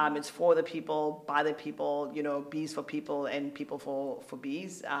 Wow. It's for the people, by the people, bees for people and people for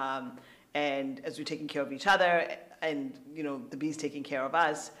bees. And as we're taking care of each other and, the bees taking care of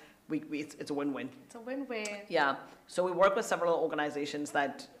us, it's a win-win. It's a win-win. Yeah. So we work with several organizations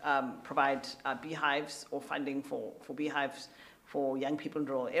that provide beehives or funding for beehives for young people in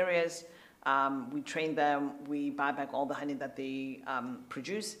rural areas. We train them. We buy back all the honey that they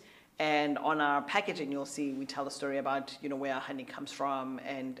produce. And on our packaging, you'll see we tell the story about where our honey comes from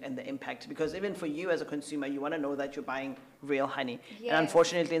and the impact. Because even for you as a consumer, you want to know that you're buying real honey. Yes. And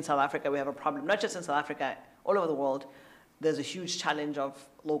unfortunately, in South Africa, we have a problem. Not just in South Africa, all over the world. There's a huge challenge of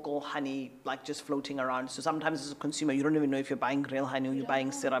local honey like just floating around. So sometimes as a consumer, you don't even know if you're buying real honey or you're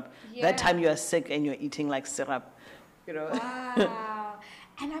buying syrup. Yeah. That time you are sick and you're eating like syrup, Wow.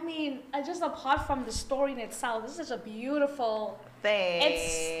 And I mean, just apart from the story in itself, this is such a beautiful... Thanks.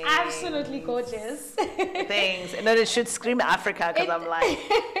 It's absolutely gorgeous. Thanks. And then it should scream Africa, because I'm like,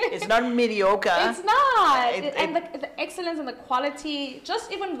 it's not mediocre. It's not. And the excellence and the quality,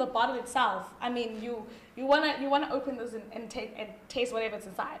 just even the bottle itself. I mean, you wanna open this and taste whatever's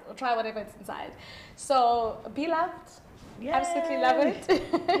inside, or try whatever's inside. So Be Loved. Yay. Absolutely love it.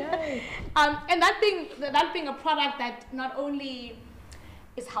 Yay. And that being a product that not only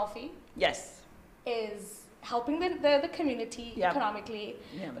is healthy. Yes. Is helping the community Yeah. economically,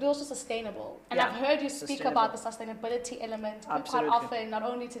 Yeah. but also sustainable. And Yeah. I've heard you speak Sustainable. about the sustainability element quite Absolutely. often, not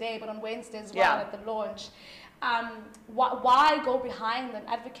only today, but on Wednesday as well Yeah. at the launch. Why go behind and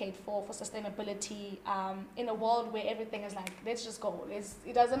advocate for sustainability in a world where everything is like, let's just go.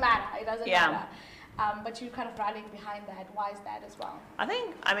 It doesn't matter. It doesn't Yeah. matter. But you kind of rallying behind that. Why is that as well? I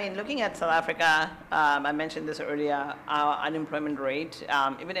mean, looking at South Africa, I mentioned this earlier, our unemployment rate,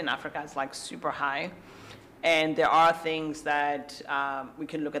 even in Africa, is like super high. And there are things that we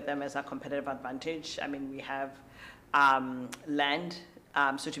can look at them as a competitive advantage. I mean, we have land.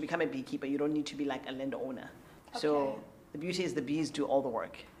 So to become a beekeeper, you don't need to be like a landowner. So Okay. the beauty is the bees do all the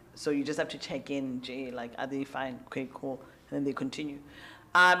work. So you just have to check in, Jay, like, are they fine? Okay, cool. And then they continue.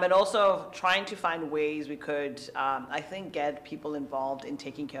 And also trying to find ways we could, I think, get people involved in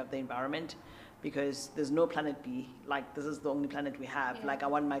taking care of the environment, because there's no planet B. Like, this is the only planet we have. Yeah. Like, I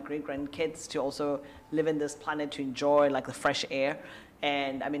want my great-grandkids to also live in this planet, to enjoy, like, the fresh air.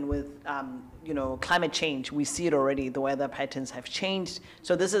 And I mean, with, climate change, we see it already. The weather patterns have changed.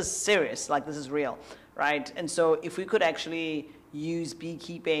 So this is serious, like, this is real, right? And so if we could actually use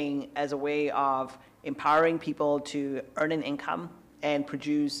beekeeping as a way of empowering people to earn an income and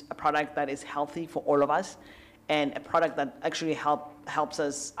produce a product that is healthy for all of us, and a product that actually helps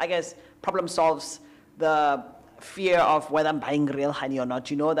us, I guess, problem solves the fear of whether I'm buying real honey or not.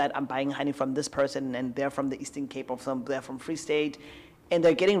 You know that I'm buying honey from this person, and they're from the Eastern Cape, or they're from Free State, and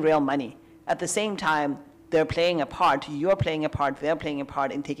they're getting real money. At the same time, they're playing a part, you're playing a part, they're playing a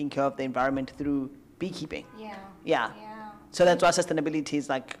part in taking care of the environment through beekeeping. Yeah. Yeah. Yeah. So that's why sustainability is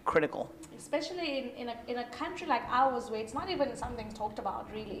like critical. Especially in a country like ours, where it's not even something talked about,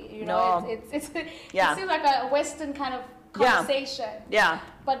 really. You No. know, Yeah. it seems like a Western kind of conversation. Yeah.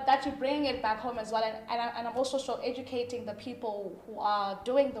 But that you bring it back home as well, and I'm also sure educating the people who are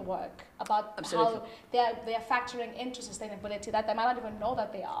doing the work about Absolutely. how they're factoring into sustainability, that they might not even know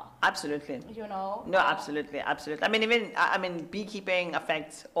that they are. Absolutely. You know. No, absolutely. I mean, beekeeping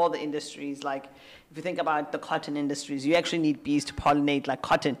affects all the industries. Like, if you think about the cotton industries, you actually need bees to pollinate like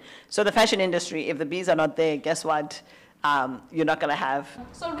cotton. So the fashion industry, if the bees are not there, guess what? You're not gonna have.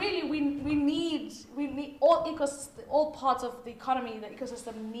 So really, we need all parts of the economy, the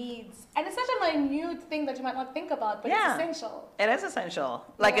ecosystem needs, and it's such a minute thing that you might not think about, but Yeah. it's essential. It is essential.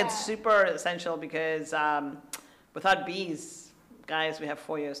 Like, Yeah. it's super essential, because without bees, guys, we have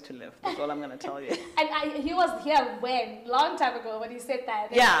 4 years to live. That's all I'm gonna tell you. And he was here long time ago when he said that.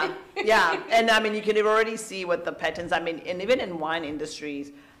 Yeah, yeah. And I mean, you can already see what the patterns, I mean, and even in wine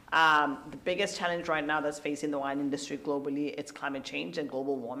industries, the biggest challenge right now that's facing the wine industry globally, it's climate change and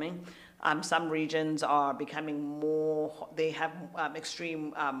global warming. Some regions are becoming they have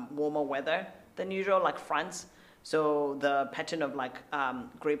extreme warmer weather than usual, like France. So the pattern of like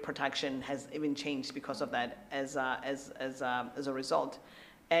grape production has even changed because of that as a result.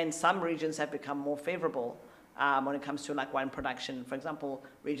 And some regions have become more favorable when it comes to like wine production. For example,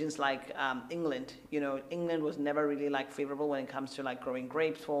 regions like England, England was never really like favorable when it comes to like growing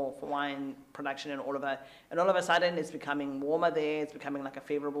grapes for wine production and all of that. And all of a sudden it's becoming warmer there. It's becoming like a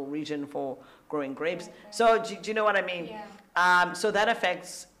favorable region for growing grapes. Right. So do you know what I mean? Yeah. So that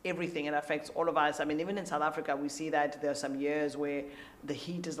affects everything. It affects all of us. I mean, even in South Africa, we see that there are some years where the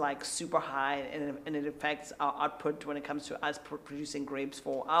heat is like super high, and it affects our output when it comes to us producing grapes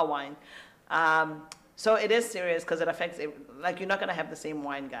for our wine. So it is serious, because it affects, like, you're not going to have the same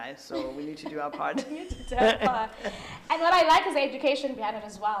wine, guys, so we need to do our part. We need to do our part. And what I like is the education behind it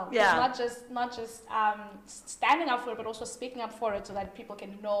as well. Yeah. It's not just standing up for it, but also speaking up for it, so that people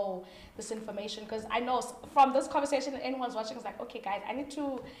can know this information. Because I know from this conversation, anyone's watching is like, okay, guys, I need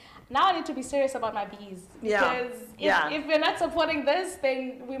to be serious about my bees. Yeah. Because Yeah. if we're not supporting this,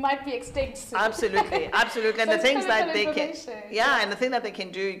 then we might be extinct soon. Absolutely. And So the it's things that critical they can, information. yeah, and the thing that they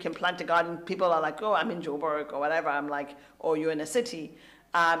can do, you can plant a garden. People are like, oh, I'm in Joburg or whatever. I'm like, oh, you're in a city.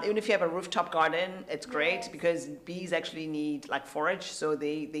 Even if you have a rooftop garden, it's great, Yes. because bees actually need like forage, so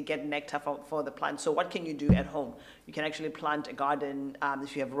they get nectar for the plant. So what can you do at home? You can actually plant a garden.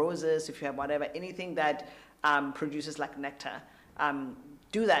 If you have roses, if you have whatever, anything that produces like nectar.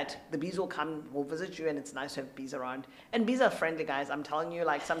 Do that. The bees will visit you, and it's nice to have bees around. And bees are friendly, guys. I'm telling you,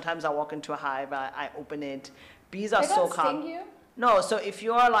 like, sometimes I walk into a hive, I open it. Bees are They so don't calm. sting you? No, so if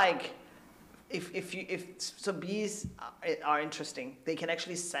you are like, so bees are interesting. They can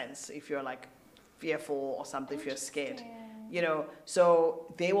actually sense if you're like fearful or something, if you're scared.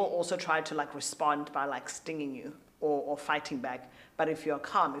 So they will also try to like respond by like stinging you or fighting back. But if you're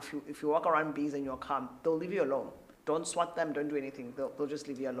calm, if you walk around bees and you're calm, they'll leave you alone. Don't swat them, don't do anything. They'll just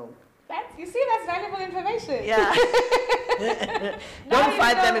leave you alone. You see, that's valuable information. Yeah. Don't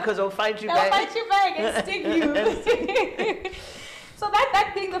fight them because they'll fight you they'll back. fight you back and sting you. So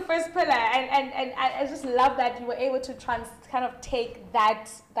that being the first pillar, and I just love that you were able to kind of take that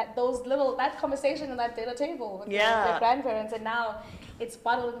conversation on that dinner table with your grandparents, and now it's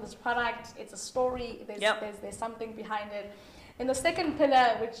bottled in this product. It's a story. There's something behind it. And the second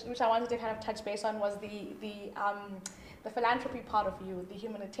pillar, which I wanted to kind of touch base on, was the philanthropy part of you, the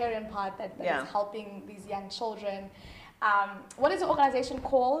humanitarian part that is helping these young children. What is the organization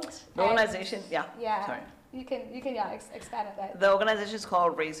called? The organization, sorry. You can expand on that. The organization is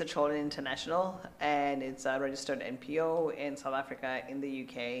called Raise the Children International, and it's a registered NPO in South Africa, in the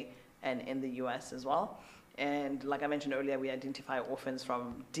UK, and in the US as well. And like I mentioned earlier, we identify orphans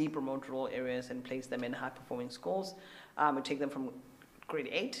from deep remote rural areas and place them in high-performing schools. We take them from grade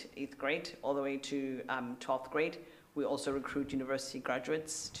 8th grade, all the way to 12th grade. We also recruit university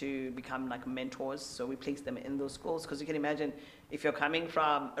graduates to become like mentors. So we place them in those schools, because you can imagine if you're coming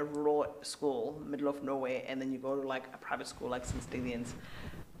from a rural school, middle of nowhere, and then you go to like a private school like St. Stephen's,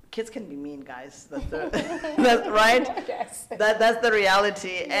 kids can be mean, guys. That's right? Yes. That's the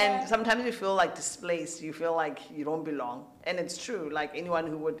reality. Yeah. And sometimes you feel like displaced. You feel like you don't belong. And it's true. Like anyone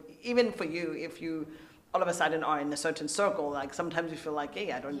who would, even for you, if you all of a sudden are in a certain circle, like sometimes you feel like,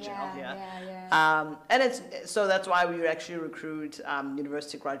 hey, I don't gel here. And so that's why we actually recruit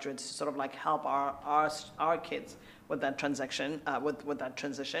university graduates to sort of like help our kids with that transition.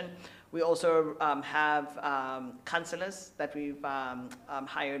 We also have counselors that we've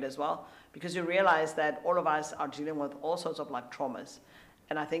hired as well, because you realize that all of us are dealing with all sorts of like traumas.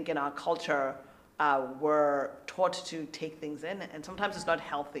 And I think in our culture, we're taught to take things in, and sometimes it's not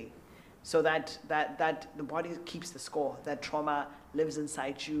healthy. So that the body keeps the score. That trauma lives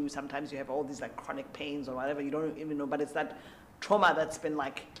inside you. Sometimes you have all these like chronic pains or whatever, you don't even know, but it's that trauma that's been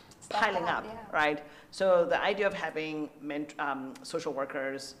like piling up, right? So the idea of having social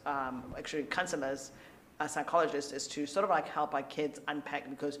workers, actually counselors, psychologists, is to sort of like help our kids unpack,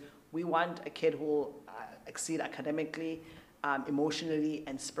 because we want a kid who will exceed academically, emotionally,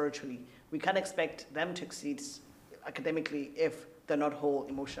 and spiritually. We can't expect them to exceed academically if they're not whole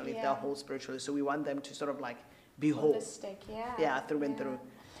emotionally, if they're whole spiritually. So we want them to sort of like be whole. Holistic, through and through.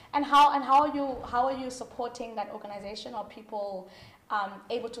 And how are you supporting that organization? Are people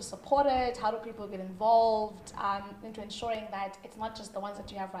able to support it? How do people get involved into ensuring that it's not just the ones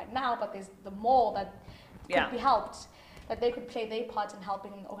that you have right now, but there's the more that could be helped, that they could play their part in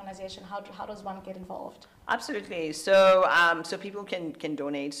helping the organization? How does one get involved? Absolutely. So so people can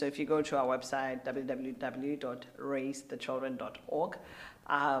donate. So if you go to our website, www.raisethechildren.org,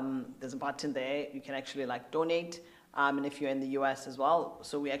 there's a button there. You can actually like donate. And if you're in the US as well,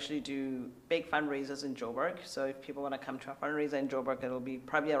 so we actually do big fundraisers in Joburg. So if people want to come to our fundraiser in Joburg, it'll be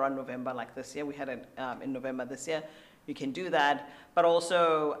probably around November like this year. We had it in November this year. You can do that. But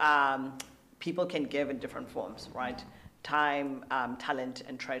also people can give in different forms, right? Time, talent,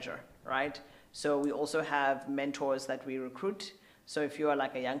 and treasure, right? So we also have mentors that we recruit. So if you are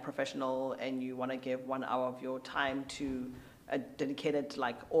like a young professional and you want to give 1 hour of your time to a dedicated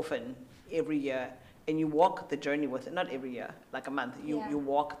like orphan every year, and you walk the journey with it, not every year, like a month, you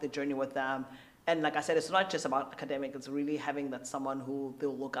walk the journey with them. And like I said, it's not just about academic, it's really having that someone who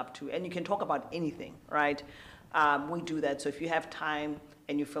they'll look up to, and you can talk about anything, right? We do that. So if you have time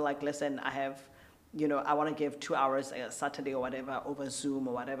and you feel like, listen, I want to give 2 hours a Saturday or whatever over Zoom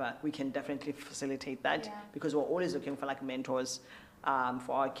or whatever, we can definitely facilitate that, because we're always looking for like mentors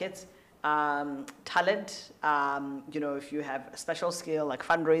for our kids. Talent, if you have a special skill like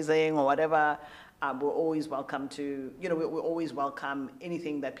fundraising or whatever, we're always welcome to, we always welcome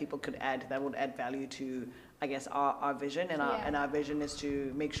anything that people could add that would add value to, I guess, our vision. And our vision is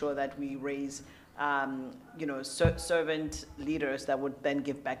to make sure that we raise servant leaders that would then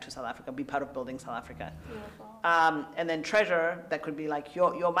give back to South Africa, be part of building South Africa. And then treasure, that could be like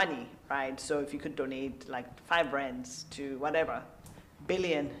your money, right? So if you could donate like 5 rands to whatever,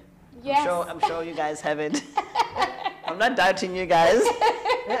 billion. Yes. I'm sure you guys have it. I'm not doubting you guys.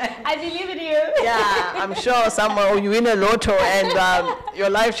 I believe in you. Yeah, I'm sure somewhere you win a lotto and your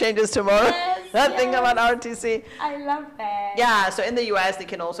life changes tomorrow. Yes, Think about RTC. I love that. Yeah, so in the US, they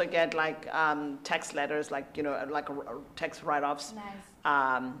can also get like tax letters, like tax write-offs.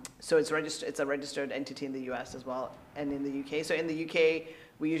 Nice. So it's a registered entity in the US as well, and in the UK. So in the UK,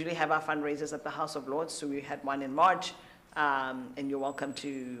 we usually have our fundraisers at the House of Lords. So we had one in March, and you're welcome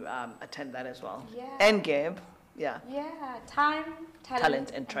to attend that as well. Yeah. And give. Yeah. Time,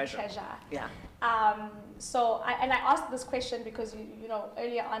 talent and treasure. Yeah. So I asked this question because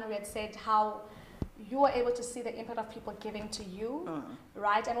earlier on we had said how you are able to see the impact of people giving to you,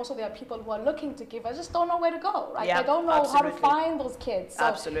 right? And also there are people who are looking to give, but just don't know where to go, right? Yeah, they don't know absolutely. how to find those kids. So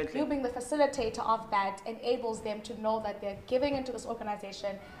Absolutely. you being the facilitator of that enables them to know that they're giving into this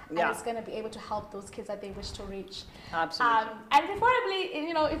organization and it's going to be able to help those kids that they wish to reach. Absolutely. And preferably,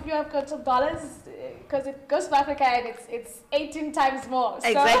 you know, if you have got some dollars, because it goes to Africa and it's 18 times more. So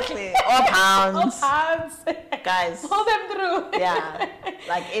Exactly. Or pounds. or pounds. Guys. Pull them through. Yeah.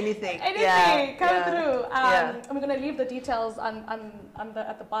 Like anything. Anything, come through. Yeah. And we're going to leave the details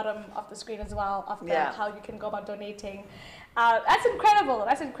at the bottom of the screen as well of how you can go about donating. That's incredible.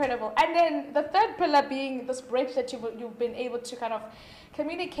 That's incredible. And then the third pillar being this bridge that you've been able to kind of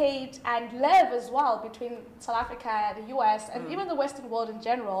communicate and live as well between South Africa, the US, and even the Western world in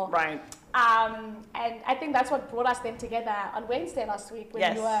general. Right. And I think that's what brought us then together on Wednesday last week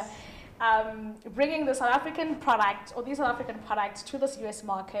when you were bringing the South African product or these South African products to this US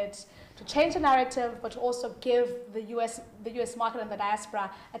market to change the narrative, but to also give the US market and the diaspora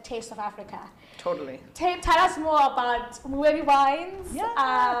a taste of Africa. Totally. Tell us more about Moedi wines,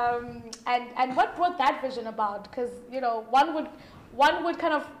 and what brought that vision about? Because you know, one would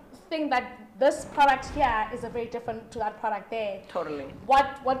kind of think that this product here is a very different to that product there. Totally.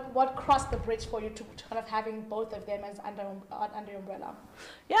 What crossed the bridge for you to kind of having both of them as under your umbrella?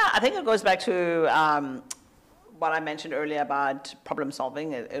 Yeah, I think it goes back to what I mentioned earlier about problem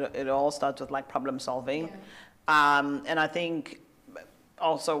solving. It all starts with like problem solving. Yeah. And I think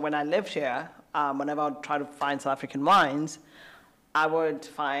also when I lived here, whenever I would try to find South African wines, I would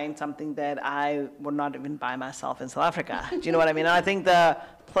find something that I would not even buy myself in South Africa. Do you know what I mean? And I think the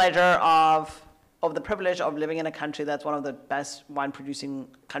pleasure of the privilege of living in a country that's one of the best wine producing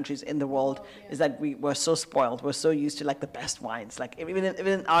countries in the world is that we're so spoiled. We're so used to like the best wines. Like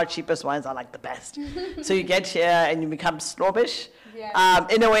even our cheapest wines are like the best. So you get here and you become snobbish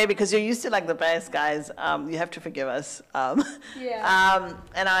in a way because you're used to like the best, guys. You have to forgive us. And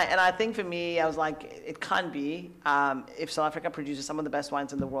I think for me, I was like, it can't be. If South Africa produces some of the best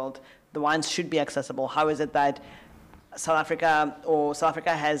wines in the world, the wines should be accessible. How is it that South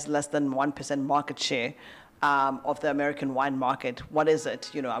Africa has less than 1% market share of the American wine market? What is it?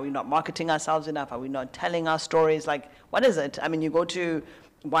 You know, are we not marketing ourselves enough? Are we not telling our stories? Like, what is it? I mean, you go to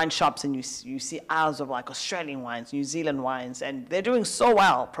wine shops and you see aisles of like Australian wines, New Zealand wines, and they're doing so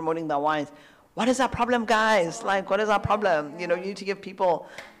well promoting their wines. What is our problem, guys? Like, what is our problem? You know, you need to give people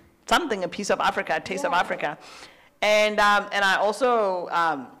something, a piece of Africa, a taste of Africa. And I also,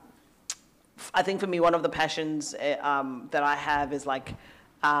 I think for me, one of the passions that I have is like,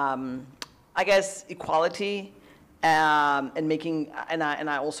 I guess, equality and making, and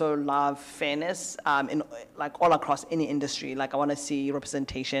I also love fairness in like all across any industry. Like I want to see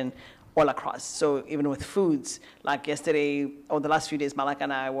representation all across. So even with foods, like yesterday or the last few days, Malak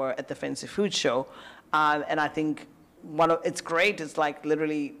and I were at the Fancy Food Show, and I think it's great. It's like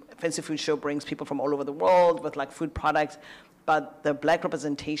literally Fancy Food Show brings people from all over the world with like food products. But the black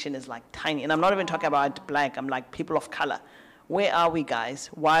representation is like tiny. And I'm not even talking about black, I'm like people of color. Where are we, guys?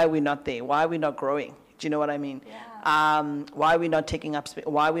 Why are we not there? Why are we not growing? Do you know what I mean? Yeah. Why are we not taking up space?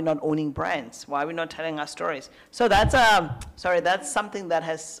 Why are we not owning brands? Why are we not telling our stories? So that's something that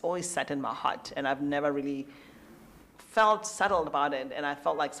has always sat in my heart, and I've never really felt settled about it, and I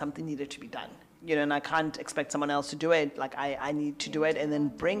felt like something needed to be done. You know, and I can't expect someone else to do it. Like I need to do it and then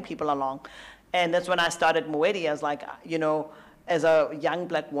bring people along. And that's when I started Moedi. I was like, you know, as a young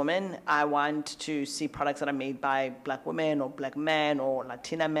black woman, I want to see products that are made by black women or black men or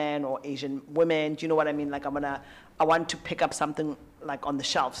Latina men or Asian women. Do you know what I mean? Like I want to pick up something like on the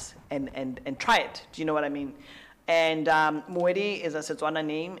shelves and try it. Do you know what I mean? And Moedi is a Setswana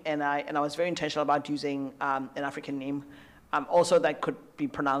name, and I was very intentional about using an African name, also that could be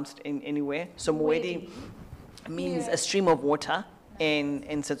pronounced in anywhere. So Moedi means a stream of water in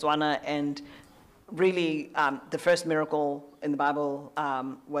Setswana, and really, the first miracle in the Bible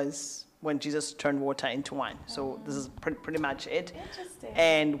was when Jesus turned water into wine. So this is pretty much it. Interesting.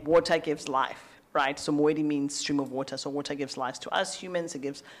 And water gives life, right? So Moedi means stream of water. So water gives lives to us humans. It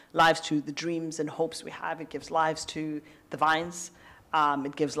gives lives to the dreams and hopes we have. It gives lives to the vines.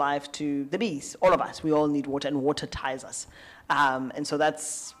 It gives life to the bees. All of us. We all need water, and water ties us. And so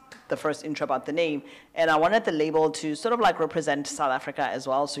that's the first intro about the name. And I wanted the label to sort of like represent South Africa as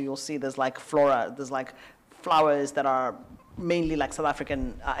well. So you'll see there's like flora, there's like flowers that are mainly like South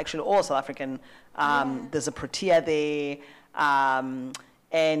African, actually all South African. There's a protea there.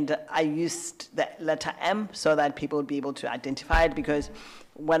 And I used the letter M so that people would be able to identify it, because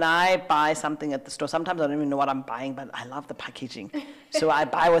when I buy something at the store, sometimes I don't even know what I'm buying, but I love the packaging. So I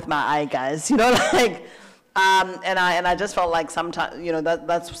buy with my eye, guys, you know, like, And I just felt like sometimes,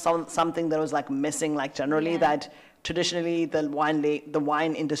 that's something that was like missing, like generally that traditionally the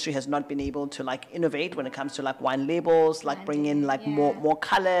wine industry has not been able to like innovate when it comes to like wine labels, like bring in like more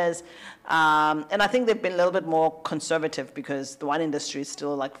colors. And I think they've been a little bit more conservative because the wine industry is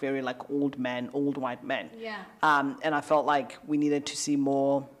still like very like old white men. Yeah. And I felt like we needed to see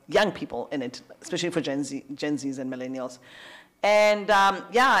more young people in it, especially for Gen Zs and millennials. And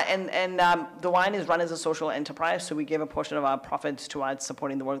the wine is run as a social enterprise, so we give a portion of our profits towards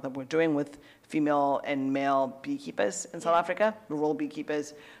supporting the work that we're doing with female and male beekeepers in South Africa, rural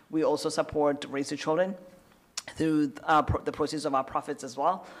beekeepers. We also support Raise the Children through the proceeds of our profits as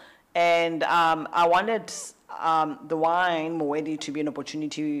well. And I wanted the wine, Moedi, to be an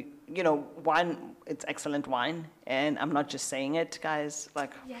opportunity. Wine, it's excellent wine, and I'm not just saying it, guys.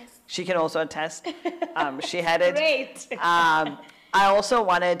 Like, she can also attest. She had it. Great. I also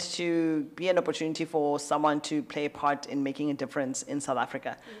wanted to be an opportunity for someone to play a part in making a difference in South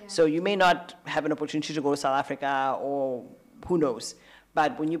Africa. Yeah. So you may not have an opportunity to go to South Africa, or who knows.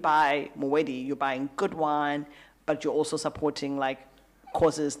 But when you buy Moedi, you're buying good wine, but you're also supporting like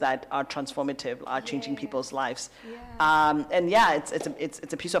causes that are transformative, are changing people's lives.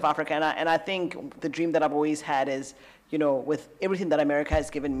 It's a piece of Africa, and I think the dream that I've always had is, with everything that America has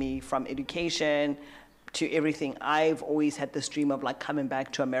given me, from education to everything, I've always had this dream of like coming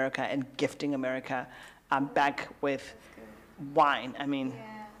back to America and gifting America back with wine. I mean,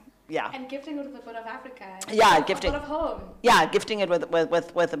 and gifting it with a bit of Africa. Gifting a bit of home. Gifting it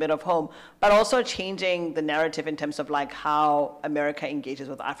with a bit of home, but also changing the narrative in terms of like how America engages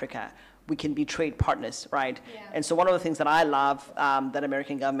with Africa. We can be trade partners, right? Yeah. And so one of the things that I love that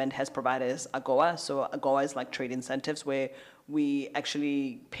American government has provided is AGOA. So AGOA is like trade incentives, where we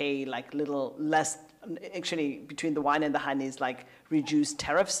actually pay like little less, actually between the wine and the honey is like reduced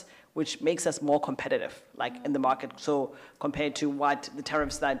tariffs, which makes us more competitive, like in the market. So compared to what the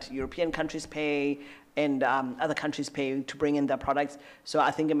tariffs that European countries pay and other countries pay to bring in their products. So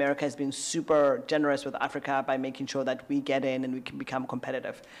I think America has been super generous with Africa by making sure that we get in and we can become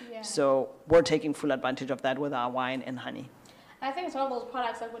competitive. Yeah. So we're taking full advantage of that with our wine and honey. I think it's one of those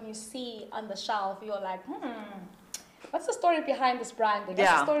products that when you see on the shelf, you're like, what's the story behind this branding?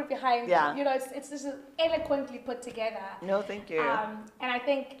 What's the story behind, it's just eloquently put together. No, thank you. And I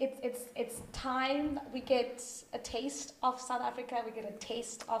think it's time we get a taste of South Africa. We get a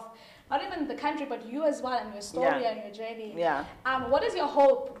taste of not even the country, but you as well, and your story and your journey. Yeah. What is your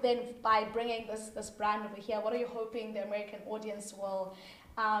hope then by bringing this brand over here? What are you hoping the American audience will,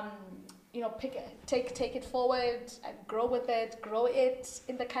 take it forward and grow it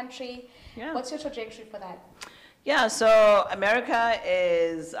in the country? Yeah. What's your trajectory for that? Yeah, so America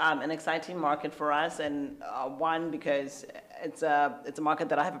is an exciting market for us, and one, because it's a market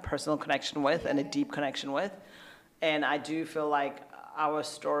that I have a personal connection with and a deep connection with, and I do feel like our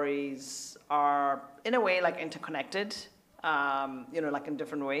stories are in a way like interconnected, like in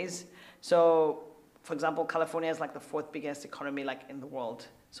different ways. So, for example, California is like the 4th biggest economy like in the world.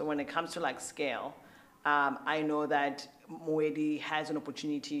 So when it comes to like scale, I know that Moedi has an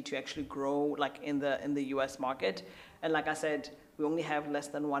opportunity to actually grow like in the US market. And like I said, we only have less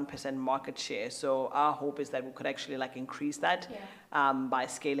than 1% market share. So our hope is that we could actually like increase that by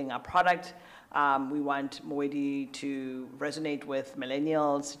scaling our product. We want Moedi to resonate with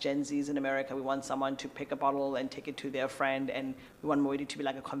millennials, Gen Zs in America. We want someone to pick a bottle and take it to their friend. And we want Moedi to be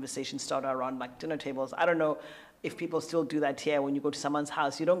like a conversation starter around like dinner tables. I don't know if people still do that here. When you go to someone's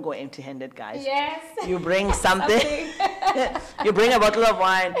house, you don't go empty-handed, guys. Yes. You bring something. You bring a bottle of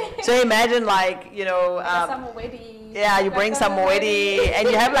wine. So imagine like, some Moedi. Yeah, you bring some Moedi and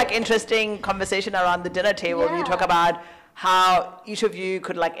you have like interesting conversation around the dinner table. Yeah. You talk about how each of you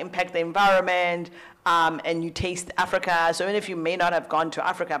could like impact the environment, and you taste Africa. So even if you may not have gone to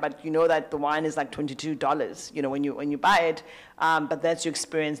Africa, but you know that the wine is like $22, when you buy it, but that's your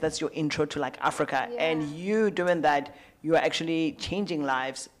experience, that's your intro to like Africa. Yeah. And you doing that, you are actually changing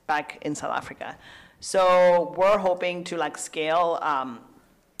lives back in South Africa. So we're hoping to like scale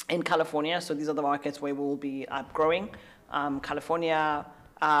in California. So these are the markets where we'll be growing. California,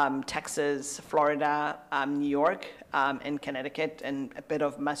 Texas, Florida, New York, and Connecticut, and a bit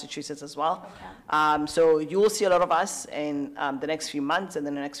of Massachusetts as well. Okay. So you will see a lot of us in the next few months, and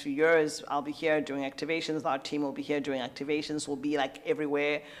then the next few years. I'll be here doing activations. Our team will be here doing activations. We'll be like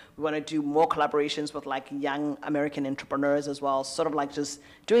everywhere. We want to do more collaborations with like young American entrepreneurs as well, sort of like just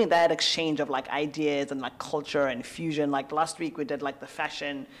doing that exchange of like ideas and like culture and fusion. Like last week we did like the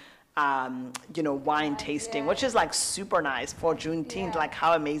fashion wine tasting, which is like super nice for Juneteenth. Yeah. Like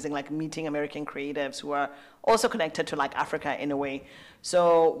how amazing, like meeting American creatives who are also connected to like Africa in a way.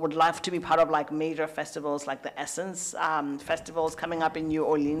 So would love to be part of like major festivals like the Essence festivals coming up in New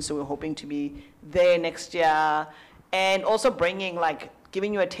Orleans. So we're hoping to be there next year, and also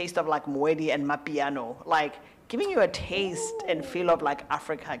giving you a taste of like Moedi and Mapiano, like giving you a taste and feel of like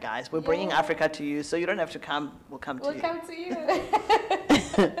Africa, guys. We're bringing Africa to you, so you don't have to come. We'll come to you. We'll come to you.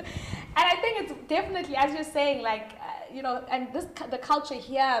 And I think it's definitely, as you're saying, like, and the culture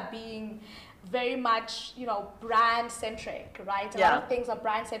here being very much, brand centric, right? A lot of things are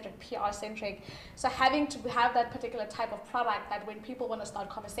brand centric, PR centric. So having to have that particular type of product that when people want to start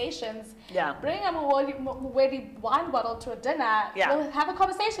conversations, bring a Moedi wine bottle to a dinner, we'll have a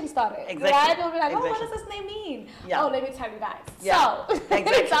conversation started. Exactly. Right? We'll be like, Exactly. what does this name mean? Yeah. Oh, let me tell you guys. Yeah. So,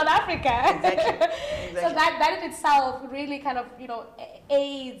 Exactly. South Africa. Exactly. So that in itself really kind of,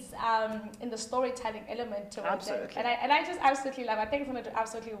 aids in the storytelling element to Absolutely. it. And I just absolutely love it. I think it's going to do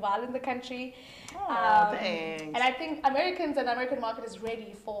absolutely well in the country. Thanks. And I think Americans and the American market is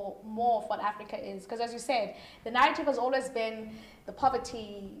ready for more of what Africa is. Because as you said, the narrative has always been the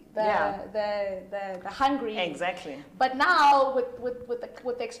poverty, the hungry. Exactly. But now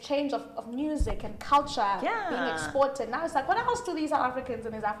with the exchange of music and culture being exported, now it's like, what else do these South Africans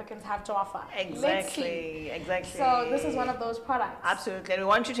and these Africans have to offer? Exactly. So this is one of those products. Absolutely. And we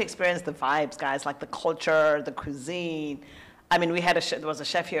want you to experience the vibes, guys, like the culture, the cuisine. I mean, there was a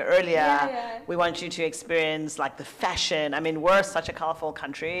chef here earlier. Yeah. We want you to experience like the fashion. I mean, we're such a colorful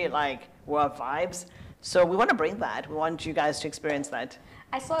country, like we're vibes. So we want to bring that. We want you guys to experience that.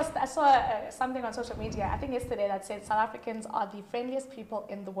 I saw something on social media, I think yesterday, that said South Africans are the friendliest people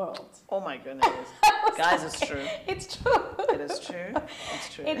in the world. Oh my goodness. Guys, it's true. It's true. It is true.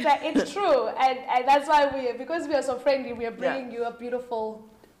 It's true. It's true. And that's why because we are so friendly, we are bringing you a beautiful,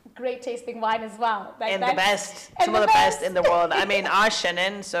 great tasting wine as well. And the best, some of the best in the world. I mean, our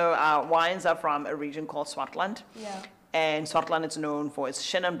Chenin, so our wines are from a region called Swartland. Yeah. And Swartland is known for its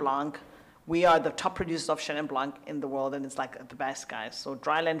Chenin Blanc. We are the top producers of Chenin Blanc in the world, and it's like the best, guys. So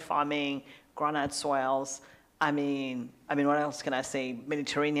dryland farming, granite soils. I mean, what else can I say?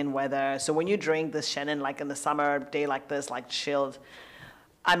 Mediterranean weather. So when you drink this Chenin, like in the summer day like this, like chilled,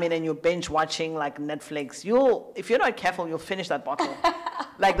 and you're binge watching like Netflix, if you're not careful, you'll finish that bottle.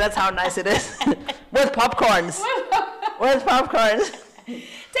 Like that's how nice it is. With popcorns. With popcorns.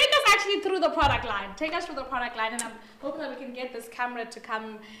 Take us actually through the product line. Take us through the product line, and I'm hoping that we can get this camera to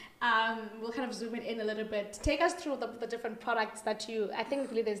come. We'll kind of zoom it in a little bit. Take us through the different products that I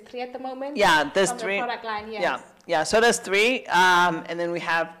believe there's 3 at the moment. Yeah, there's from 3. The product line, yes. Yeah. So there's 3, and then we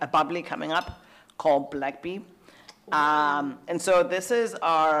have a bubbly coming up called Black Bee. And so this is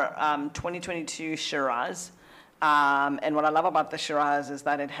our 2022 Shiraz. And what I love about the Shiraz is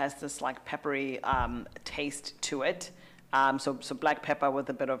that it has this like peppery taste to it. So black pepper with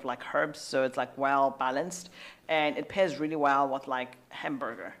a bit of like herbs, so it's like well balanced, and it pairs really well with like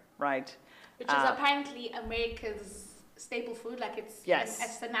hamburger, right? Which is apparently America's staple food, like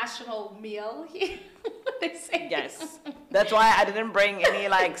it's the national meal here. They say. Yes, that's why I didn't bring any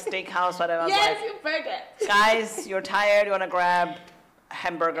like steakhouse, whatever. Yes, you burger. Guys, you're tired, you want to grab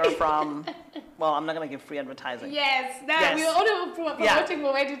hamburger from, well, I'm not going to give free advertising. Yes, we were only promoting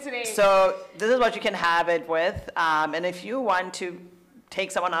Moedi today. So this is what you can have it with. And if you want to take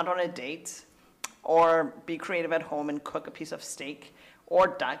someone out on a date or be creative at home and cook a piece of steak or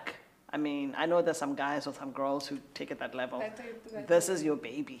duck, I mean, I know there's some guys or some girls who take it that level. This is your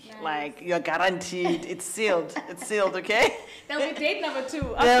baby. Nice. Like, you're guaranteed. It's sealed. It's sealed, okay? There'll be date number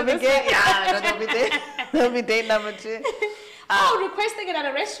 2. There'll be date number 2. Requesting it at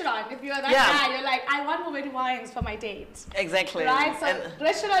a restaurant. If you're that guy, you're like, I want Moedi wines for my date. Exactly. Right? So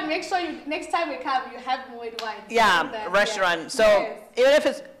restaurant, make sure next time we come, you have Moedi wines. Yeah, restaurant. Yeah. So even if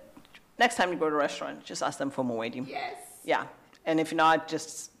it's, next time you go to a restaurant, just ask them for Moedi. Yes. Yeah. And if not,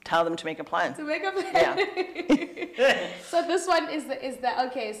 just tell them to make a plan. To make a plan. Yeah. So this one is the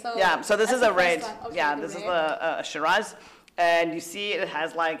okay. So yeah. So this is a red. Okay, yeah. This is a Shiraz, and you see it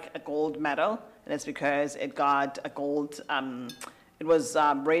has like a gold medal, and it's because it got a gold. It was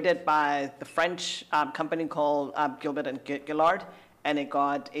rated by the French company called Gilbert and Gillard, and it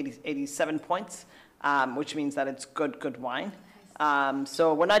got 87 points, which means that it's good wine.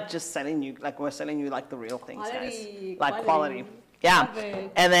 So we're not just selling you, like we're selling you like the real things, guys. Like quality. Yeah.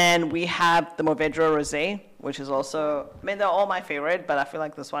 And then we have the Movedro Rosé, which is also, I mean, they're all my favorite, but I feel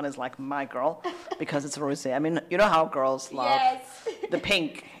like this one is like my girl because it's a rosé. I mean, you know how girls love the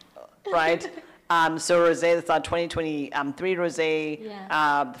pink, right? So rosé, it's our 2023 rosé.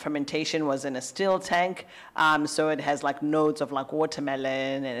 Yeah. The fermentation was in a steel tank. So it has like notes of like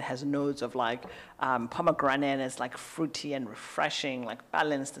watermelon, and it has notes of like pomegranate. It's like fruity and refreshing, like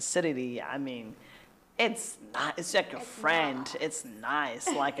balanced acidity. I mean, it's like your friend. Nice. It's nice.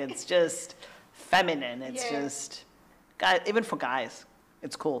 Like it's just feminine. It's just, guys, even for guys,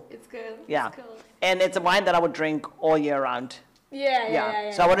 it's cool. It's good. Yeah. It's cool. And it's a wine that I would drink all year round.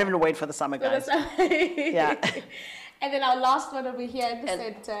 Yeah. So I wouldn't even wait for the summer, So guys. yeah. And then our last one over here in the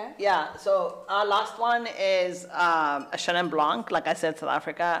center. Yeah, so our last one is a Chenin Blanc. Like I said, South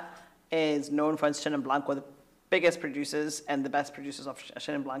Africa is known for its Chenin Blanc. We're the biggest producers and the best producers of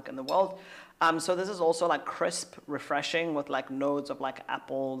Chenin Blanc in the world. So this is also like crisp, refreshing with like notes of like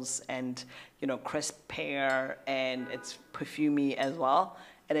apples and, you know, crisp pear, and it's perfumey as well.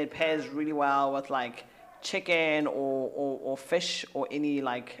 And it pairs really well with like chicken or fish or any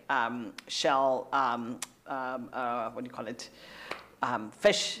like shell, what do you call it?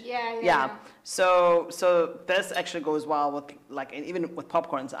 Fish. Yeah. So this actually goes well with like, and even with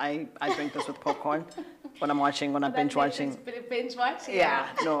popcorns. I drink this with popcorn when I'm binge watching. Binge watch? Yeah,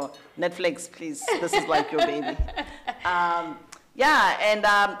 no, Netflix, please. This is like your baby. And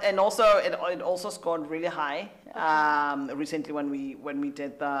also it also scored really high. Recently when we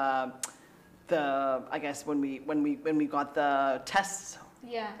did the I guess when we got the tests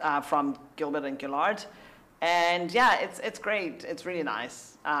from Gilbert and Gillard. And yeah, it's great. It's really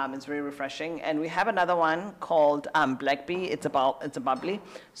nice. It's very refreshing. And we have another one called Black Bee. It's a bubbly.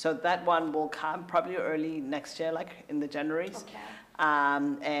 So that one will come probably early next year, like in the Januaries. Okay.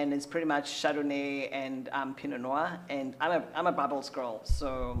 And it's pretty much Chardonnay and Pinot Noir. And I'm a bubbles girl,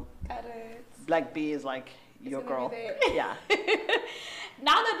 so Got it. Black Bee is like your girl. Yeah.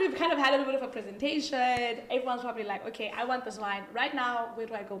 Now that we've kind of had a little bit of a presentation, everyone's probably like, okay, I want this wine. Right now, where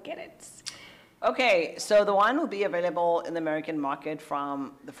do I go get it? Okay, so the wine will be available in the American market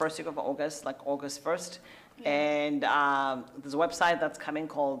from the first week of August, like August 1st. And there's a website that's coming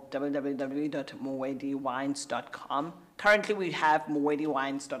called www.moediwines.com. Currently, we have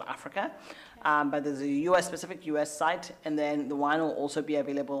moediwines.africa, but there's a US-specific US site, and then the wine will also be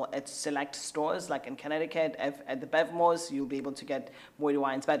available at select stores, like in Connecticut, at the Bevmores, you'll be able to get Moedi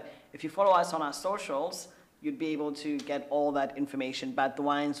wines. But if you follow us on our socials, you'd be able to get all that information, but the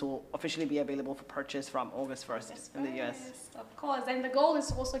wines will officially be available for purchase from August 1st in the US. Of course, and the goal is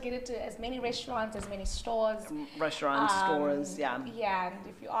to also get it to as many restaurants, as many stores. Restaurants, stores, yeah. Yeah, and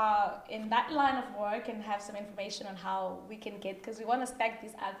if you are in that line of work and have some information on how we can get, because we want to stack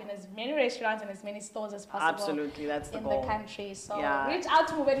these up in as many restaurants and as many stores as possible. Absolutely, that's the in goal. the country. So reach out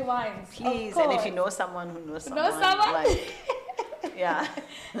to Moedi Wines. Please, and if you know someone who knows someone. Like, yeah.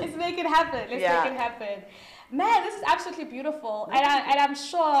 Let's make it happen. Let's make it happen. Man, this is absolutely beautiful. And I'm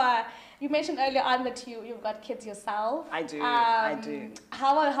sure you mentioned earlier on that you've got kids yourself. I do.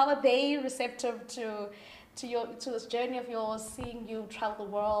 How are they receptive to this journey of yours, seeing you travel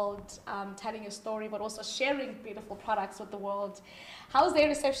the world, telling your story, but also sharing beautiful products with the world? How's their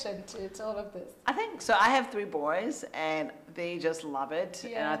reception to all of this? I think so. I have 3 boys, and they just love it.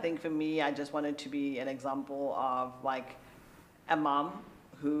 Yeah. And I think for me, I just wanted to be an example of like a mom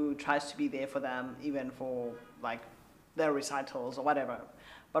who tries to be there for them, even for like their recitals or whatever,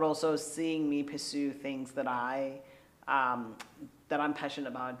 but also seeing me pursue things that I'm passionate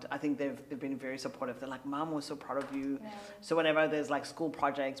about. I think they've been very supportive. They're like, Mom, we're so proud of you. Yeah. So whenever there's like school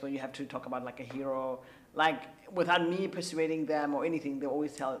projects where you have to talk about like a hero, like without me persuading them or anything, they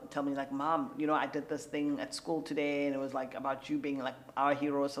always tell me like, Mom, you know, I did this thing at school today, and it was like about you being like our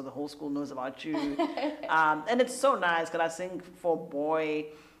hero, so the whole school knows about you. And it's so nice, because I think for boy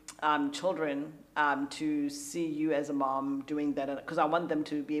children to see you as a mom doing that, because I want them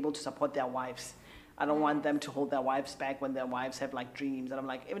to be able to support their wives. I don't want them to hold their wives back when their wives have like dreams. And I'm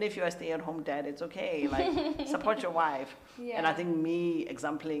like, even if you're a stay-at-home dad, it's okay. Like, support your wife. Yeah. And I think me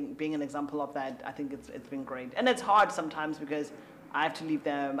being an example of that, I think it's been great. And it's hard sometimes because I have to leave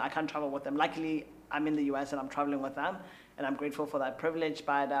them. I can't travel with them. Luckily, I'm in the US and I'm traveling with them, and I'm grateful for that privilege.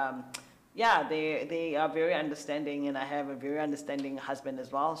 But yeah, they are very understanding, and I have a very understanding husband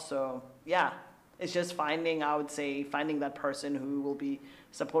as well. So yeah, it's just finding that person who will be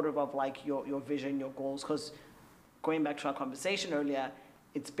supportive of like your vision, your goals. Because going back to our conversation earlier,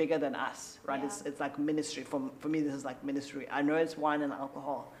 it's bigger than us, right? Yeah. It's like ministry. For me, this is like ministry. I know it's wine and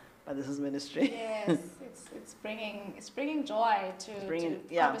alcohol, but this is ministry. Yes, it's bringing joy to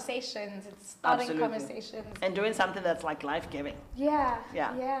conversations. It's starting conversations and doing something that's like life-giving. Yeah.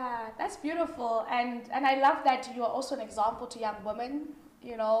 That's beautiful, and I love that you are also an example to young women.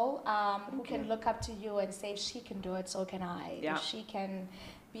 Who can look up to you and say, if she can do it, so can I. Yeah. If she can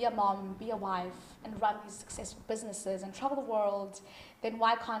be a mom, be a wife, and run these successful businesses and travel the world, then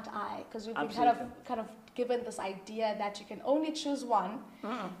why can't I? Because we've been kind of given this idea that you can only choose one.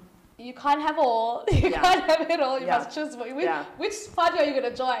 You can't have all. You can't have it all. You must choose which party are you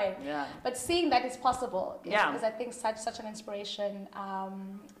going to join. But seeing that it's possible is I think such an inspiration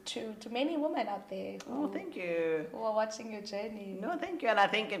to many women out there. Thank you. Who are watching your journey. No, thank you. And I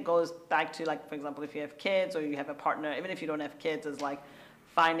think it goes back to, like, for example, if you have kids or you have a partner, even if you don't have kids, it's like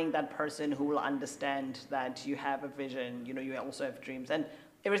finding that person who will understand that you have a vision. You know, you also have dreams. And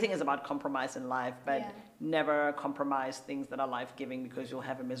everything is about compromise in life, but never compromise things that are life-giving, because you'll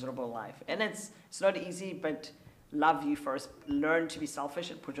have a miserable life. And it's not easy, but love you first. Learn to be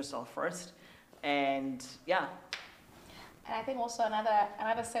selfish and put yourself first. And And I think also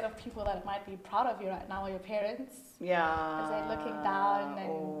another set of people that might be proud of you right now are your parents. As they're looking down,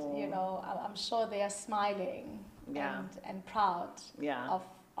 and you know, I'm sure they are smiling and proud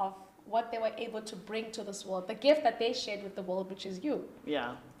of what they were able to bring to this world, the gift that they shared with the world, which is you.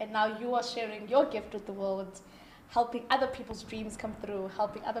 And now you are sharing your gift with the world, helping other people's dreams come through,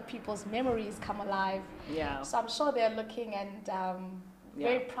 helping other people's memories come alive. So I'm sure they're looking and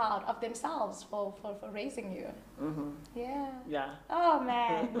very proud of themselves for raising you. Oh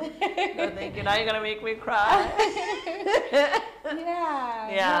man. No, thank you. Now you're gonna make me cry.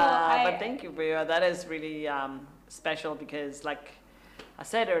 But thank you, Vuyo. That is really special, because, like I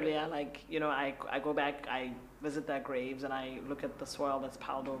said earlier, like, you know, I go back, I visit their graves, and I look at the soil that's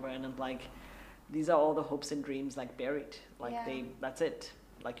piled over, and I'm like, these are all the hopes and dreams, like, buried. Like, that's it.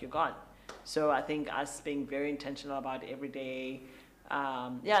 Like, you're gone. So I think us being very intentional about every day,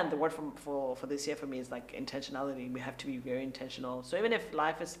 and the word for this year for me is, like, intentionality. We have to be very intentional. So even if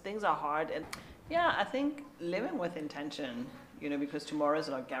things are hard, and I think living with intention, you know, because tomorrow is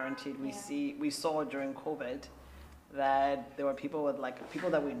not guaranteed. We saw during COVID that there were people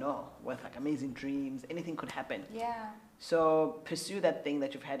that we know with, like, amazing dreams. Anything could happen. So pursue that thing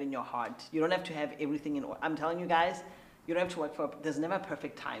that you've had in your heart. You don't have to have everything in order. I'm telling you guys, you don't have to work there's never a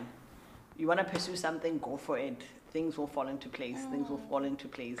perfect time. You want to pursue something, go for it. Things will fall into place. Things will fall into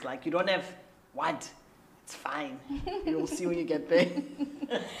place. Like, you don't have what? It's fine. You'll see when you get there.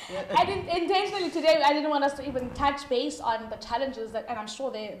 I didn't intentionally today. I didn't want us to even touch base on the challenges and I'm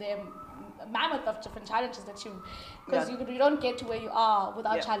sure they're mammoth of different challenges that because you don't get to where you are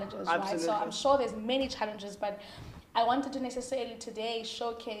without challenges, right? So I'm sure there's many challenges, but I wanted to necessarily today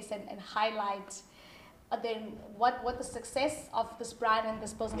showcase and highlight then what the success of this brand and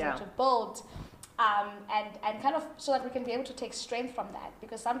this business that you've built, and kind of so that we can be able to take strength from that.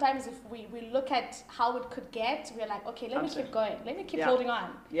 Because sometimes if we look at how it could get, we're like, okay, let me keep going. Let me keep holding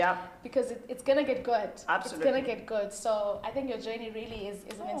on. Because it's going to get good. It's going to get good. So I think your journey really is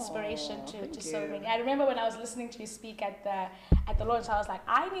an inspiration to so many. I remember when I was listening to you speak at the launch, I was like,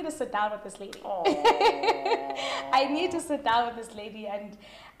 I need to sit down with this lady. I need to sit down with this lady. And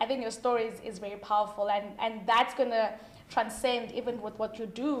I think your story is very powerful. And that's going to transcend even with what you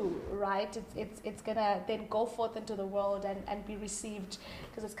do, right? It's gonna then go forth into the world and be received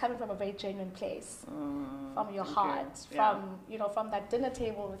because it's coming from a very genuine place, from your heart, from that dinner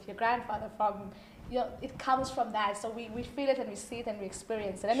table with your grandfather, it comes from that. So we feel it and we see it and we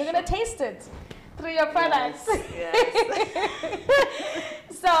experience it, and we're gonna taste it through your products. So,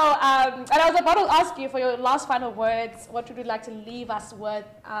 and I was about to ask you for your last final words. What would you like to leave us with?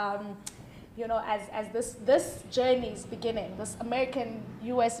 You know, as this journey is beginning, this American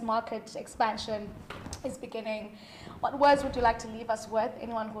US market expansion is beginning, what words would you like to leave us with?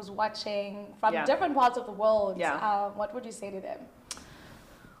 Anyone who's watching from different parts of the world, what would you say to them?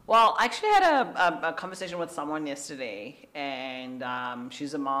 Well, I actually had a conversation with someone yesterday, and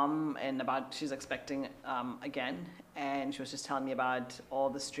she's a mom, and she's expecting again, and she was just telling me about all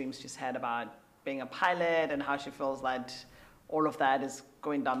the dreams she's had about being a pilot and how she feels that all of that is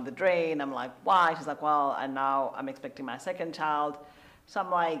going down the drain. I'm like, why? She's like, well, and now I'm expecting my second child. So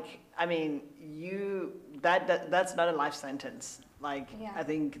I'm like, I mean, that's not a life sentence. Like, I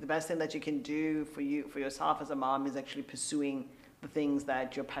think the best thing that you can do for yourself as a mom is actually pursuing the things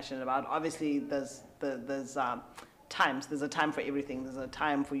that you're passionate about. Obviously, there's times. There's a time for everything. There's a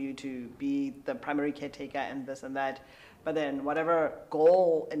time for you to be the primary caretaker and this and that. But then whatever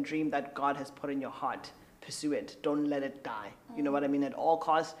goal and dream that God has put in your heart, pursue it. Don't let it die. You know what I mean? At all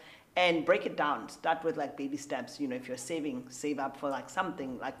costs. And break it down. Start with like baby steps. You know, if you're save up for like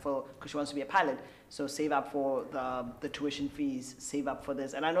something, because she wants to be a pilot. So save up for the tuition fees, save up for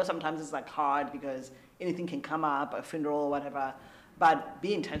this. And I know sometimes it's like hard because anything can come up, a funeral or whatever, but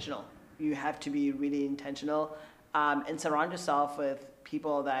be intentional. You have to be really intentional, and surround yourself with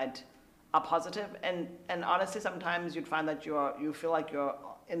people that are positive. And honestly, sometimes you'd find that you feel like you're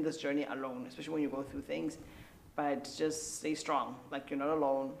in this journey alone, especially when you go through things. But just stay strong. Like, you're not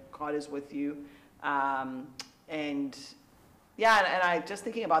alone. God is with you. And I just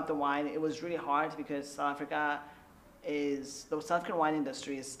thinking about the wine, it was really hard because South Africa the South African wine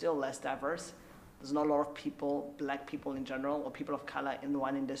industry is still less diverse. There's not a lot of people, black people in general, or people of color in the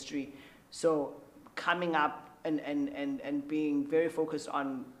wine industry. So coming up and being very focused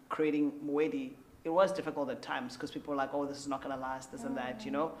on creating Moedi, it was difficult at times because people were like, oh, this is not going to last, this and that,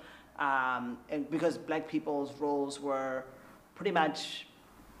 you know? And because black people's roles were pretty much,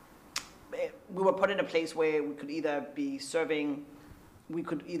 we were put in a place where we could either be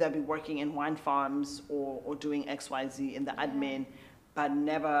working in wine farms or doing XYZ in the admin, but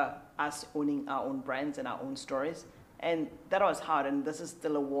never us owning our own brands and our own stories. And that was hard, and this is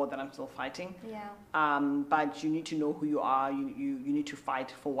still a war that I'm still fighting. Yeah. But you need to know who you are. You need to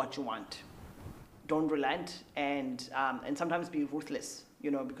fight for what you want. Don't relent, and sometimes be ruthless, you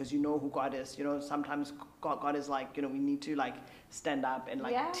know, because you know who God is. You know, sometimes God is like, you know, we need to like stand up and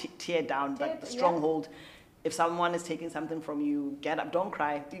like tear down like the stronghold. If someone is taking something from you, get up. Don't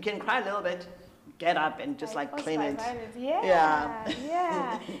cry. You can cry a little bit. Get up and just like claim it. Yeah.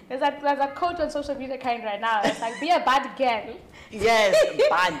 There's that quote on social media kind right now. It's like, be a bad girl. Yes,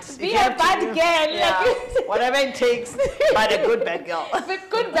 bad. Be a bad girl. Yeah. Whatever it takes, but a good bad girl. The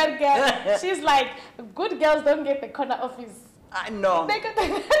good bad girl. She's like, good girls don't get the corner office. I know. They get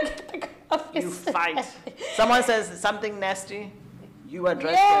the office. You fight. Someone says something nasty, you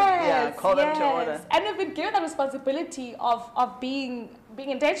address them. Yeah, call them to order. And we've been given the responsibility of being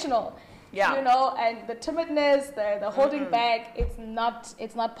intentional. Yeah. You know, and the timidness, the holding back, it's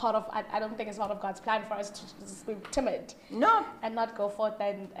not part of, I don't think it's part of God's plan for us to just be timid. No. And not go forth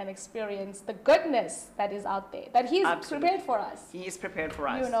and experience the goodness that is out there, that He's prepared for us. He is prepared for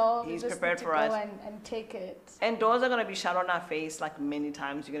us. You know, He's just prepared need to for go us. and take it. And doors are going to be shut on our face like many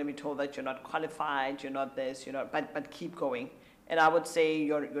times. You're going to be told that you're not qualified, you're not this, you're not, but keep going. And I would say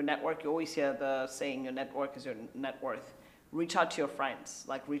your network, you always hear the saying, your network is your net worth. Reach out to your friends,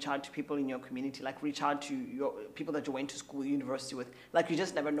 like reach out to people in your community, like reach out to your people that you went to school, university with. Like, you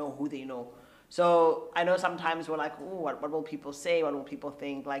just never know who they know. So I know sometimes we're like, oh, what will people say? What will people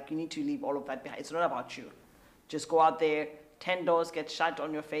think? Like, you need to leave all of that behind. It's not about you. Just go out there, 10 doors get shut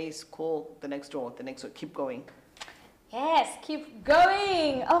on your face, cool, the next door, keep going. Yes, keep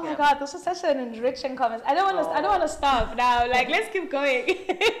going. Oh my God, this was such an enriching comment. I don't want to stop now. Like, let's keep going.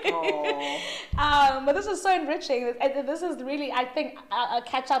 But this is so enriching. And this is really, I think, a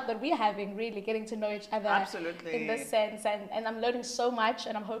catch up that we're having, really getting to know each other. Absolutely. In this sense. And I'm learning so much,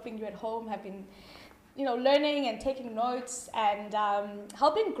 and I'm hoping you at home have been, you know, learning and taking notes and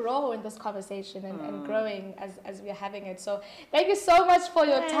helping grow in this conversation and growing as we're having it. So thank you so much for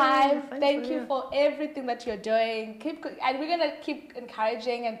your time. Thank you for everything that you're doing. And we're gonna keep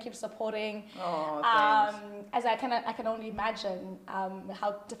encouraging and keep supporting. As I can only imagine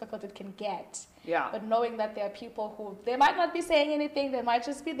how difficult it can get. Yeah. But knowing that there are people who, they might not be saying anything, they might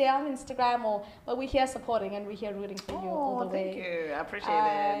just be there on Instagram, but we're here supporting and we're here rooting for you all the way. Thank you. I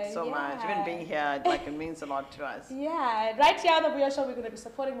appreciate it so much. Even being here, like, it means a lot to us. Yeah. Right here on the Vuyo Show, we're going to be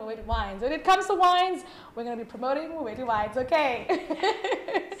supporting Moedi wines. When it comes to wines, we're going to be promoting Moedi wines, okay?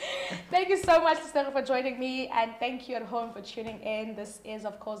 Thank you so much, Lesego, for joining me, and thank you at home for tuning in. This is,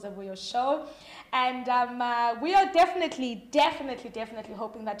 of course, the Vuyo Show. And we are definitely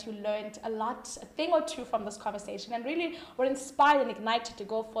hoping that you learned a thing or two from this conversation, and really were inspired and ignited to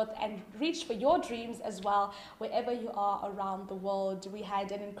go forth and reach for your dreams as well, wherever you are around the world. We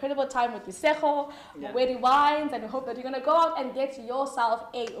had an incredible time with Lesego, Moedi wines, and we hope that you're going to go out and get yourself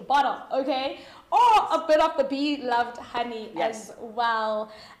a bottle, okay? Or a bit of the beloved honey as well.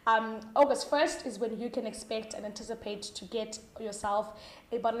 August 1st is when you can expect and anticipate to get yourself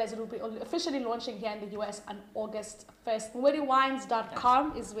a bottle, as it will be officially launching here in the US on August 1st.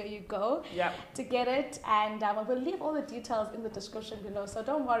 MoediWines.com is where you go to get it. And we'll leave all the details in the description below. So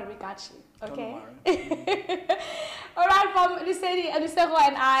don't worry, we got you. Okay? All right, from Lesego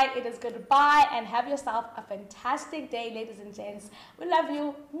and I, it is goodbye, and have yourself a fantastic day, ladies and gents. We love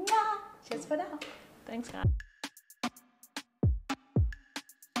you. Mwah. Cheers for now. Thanks, guys.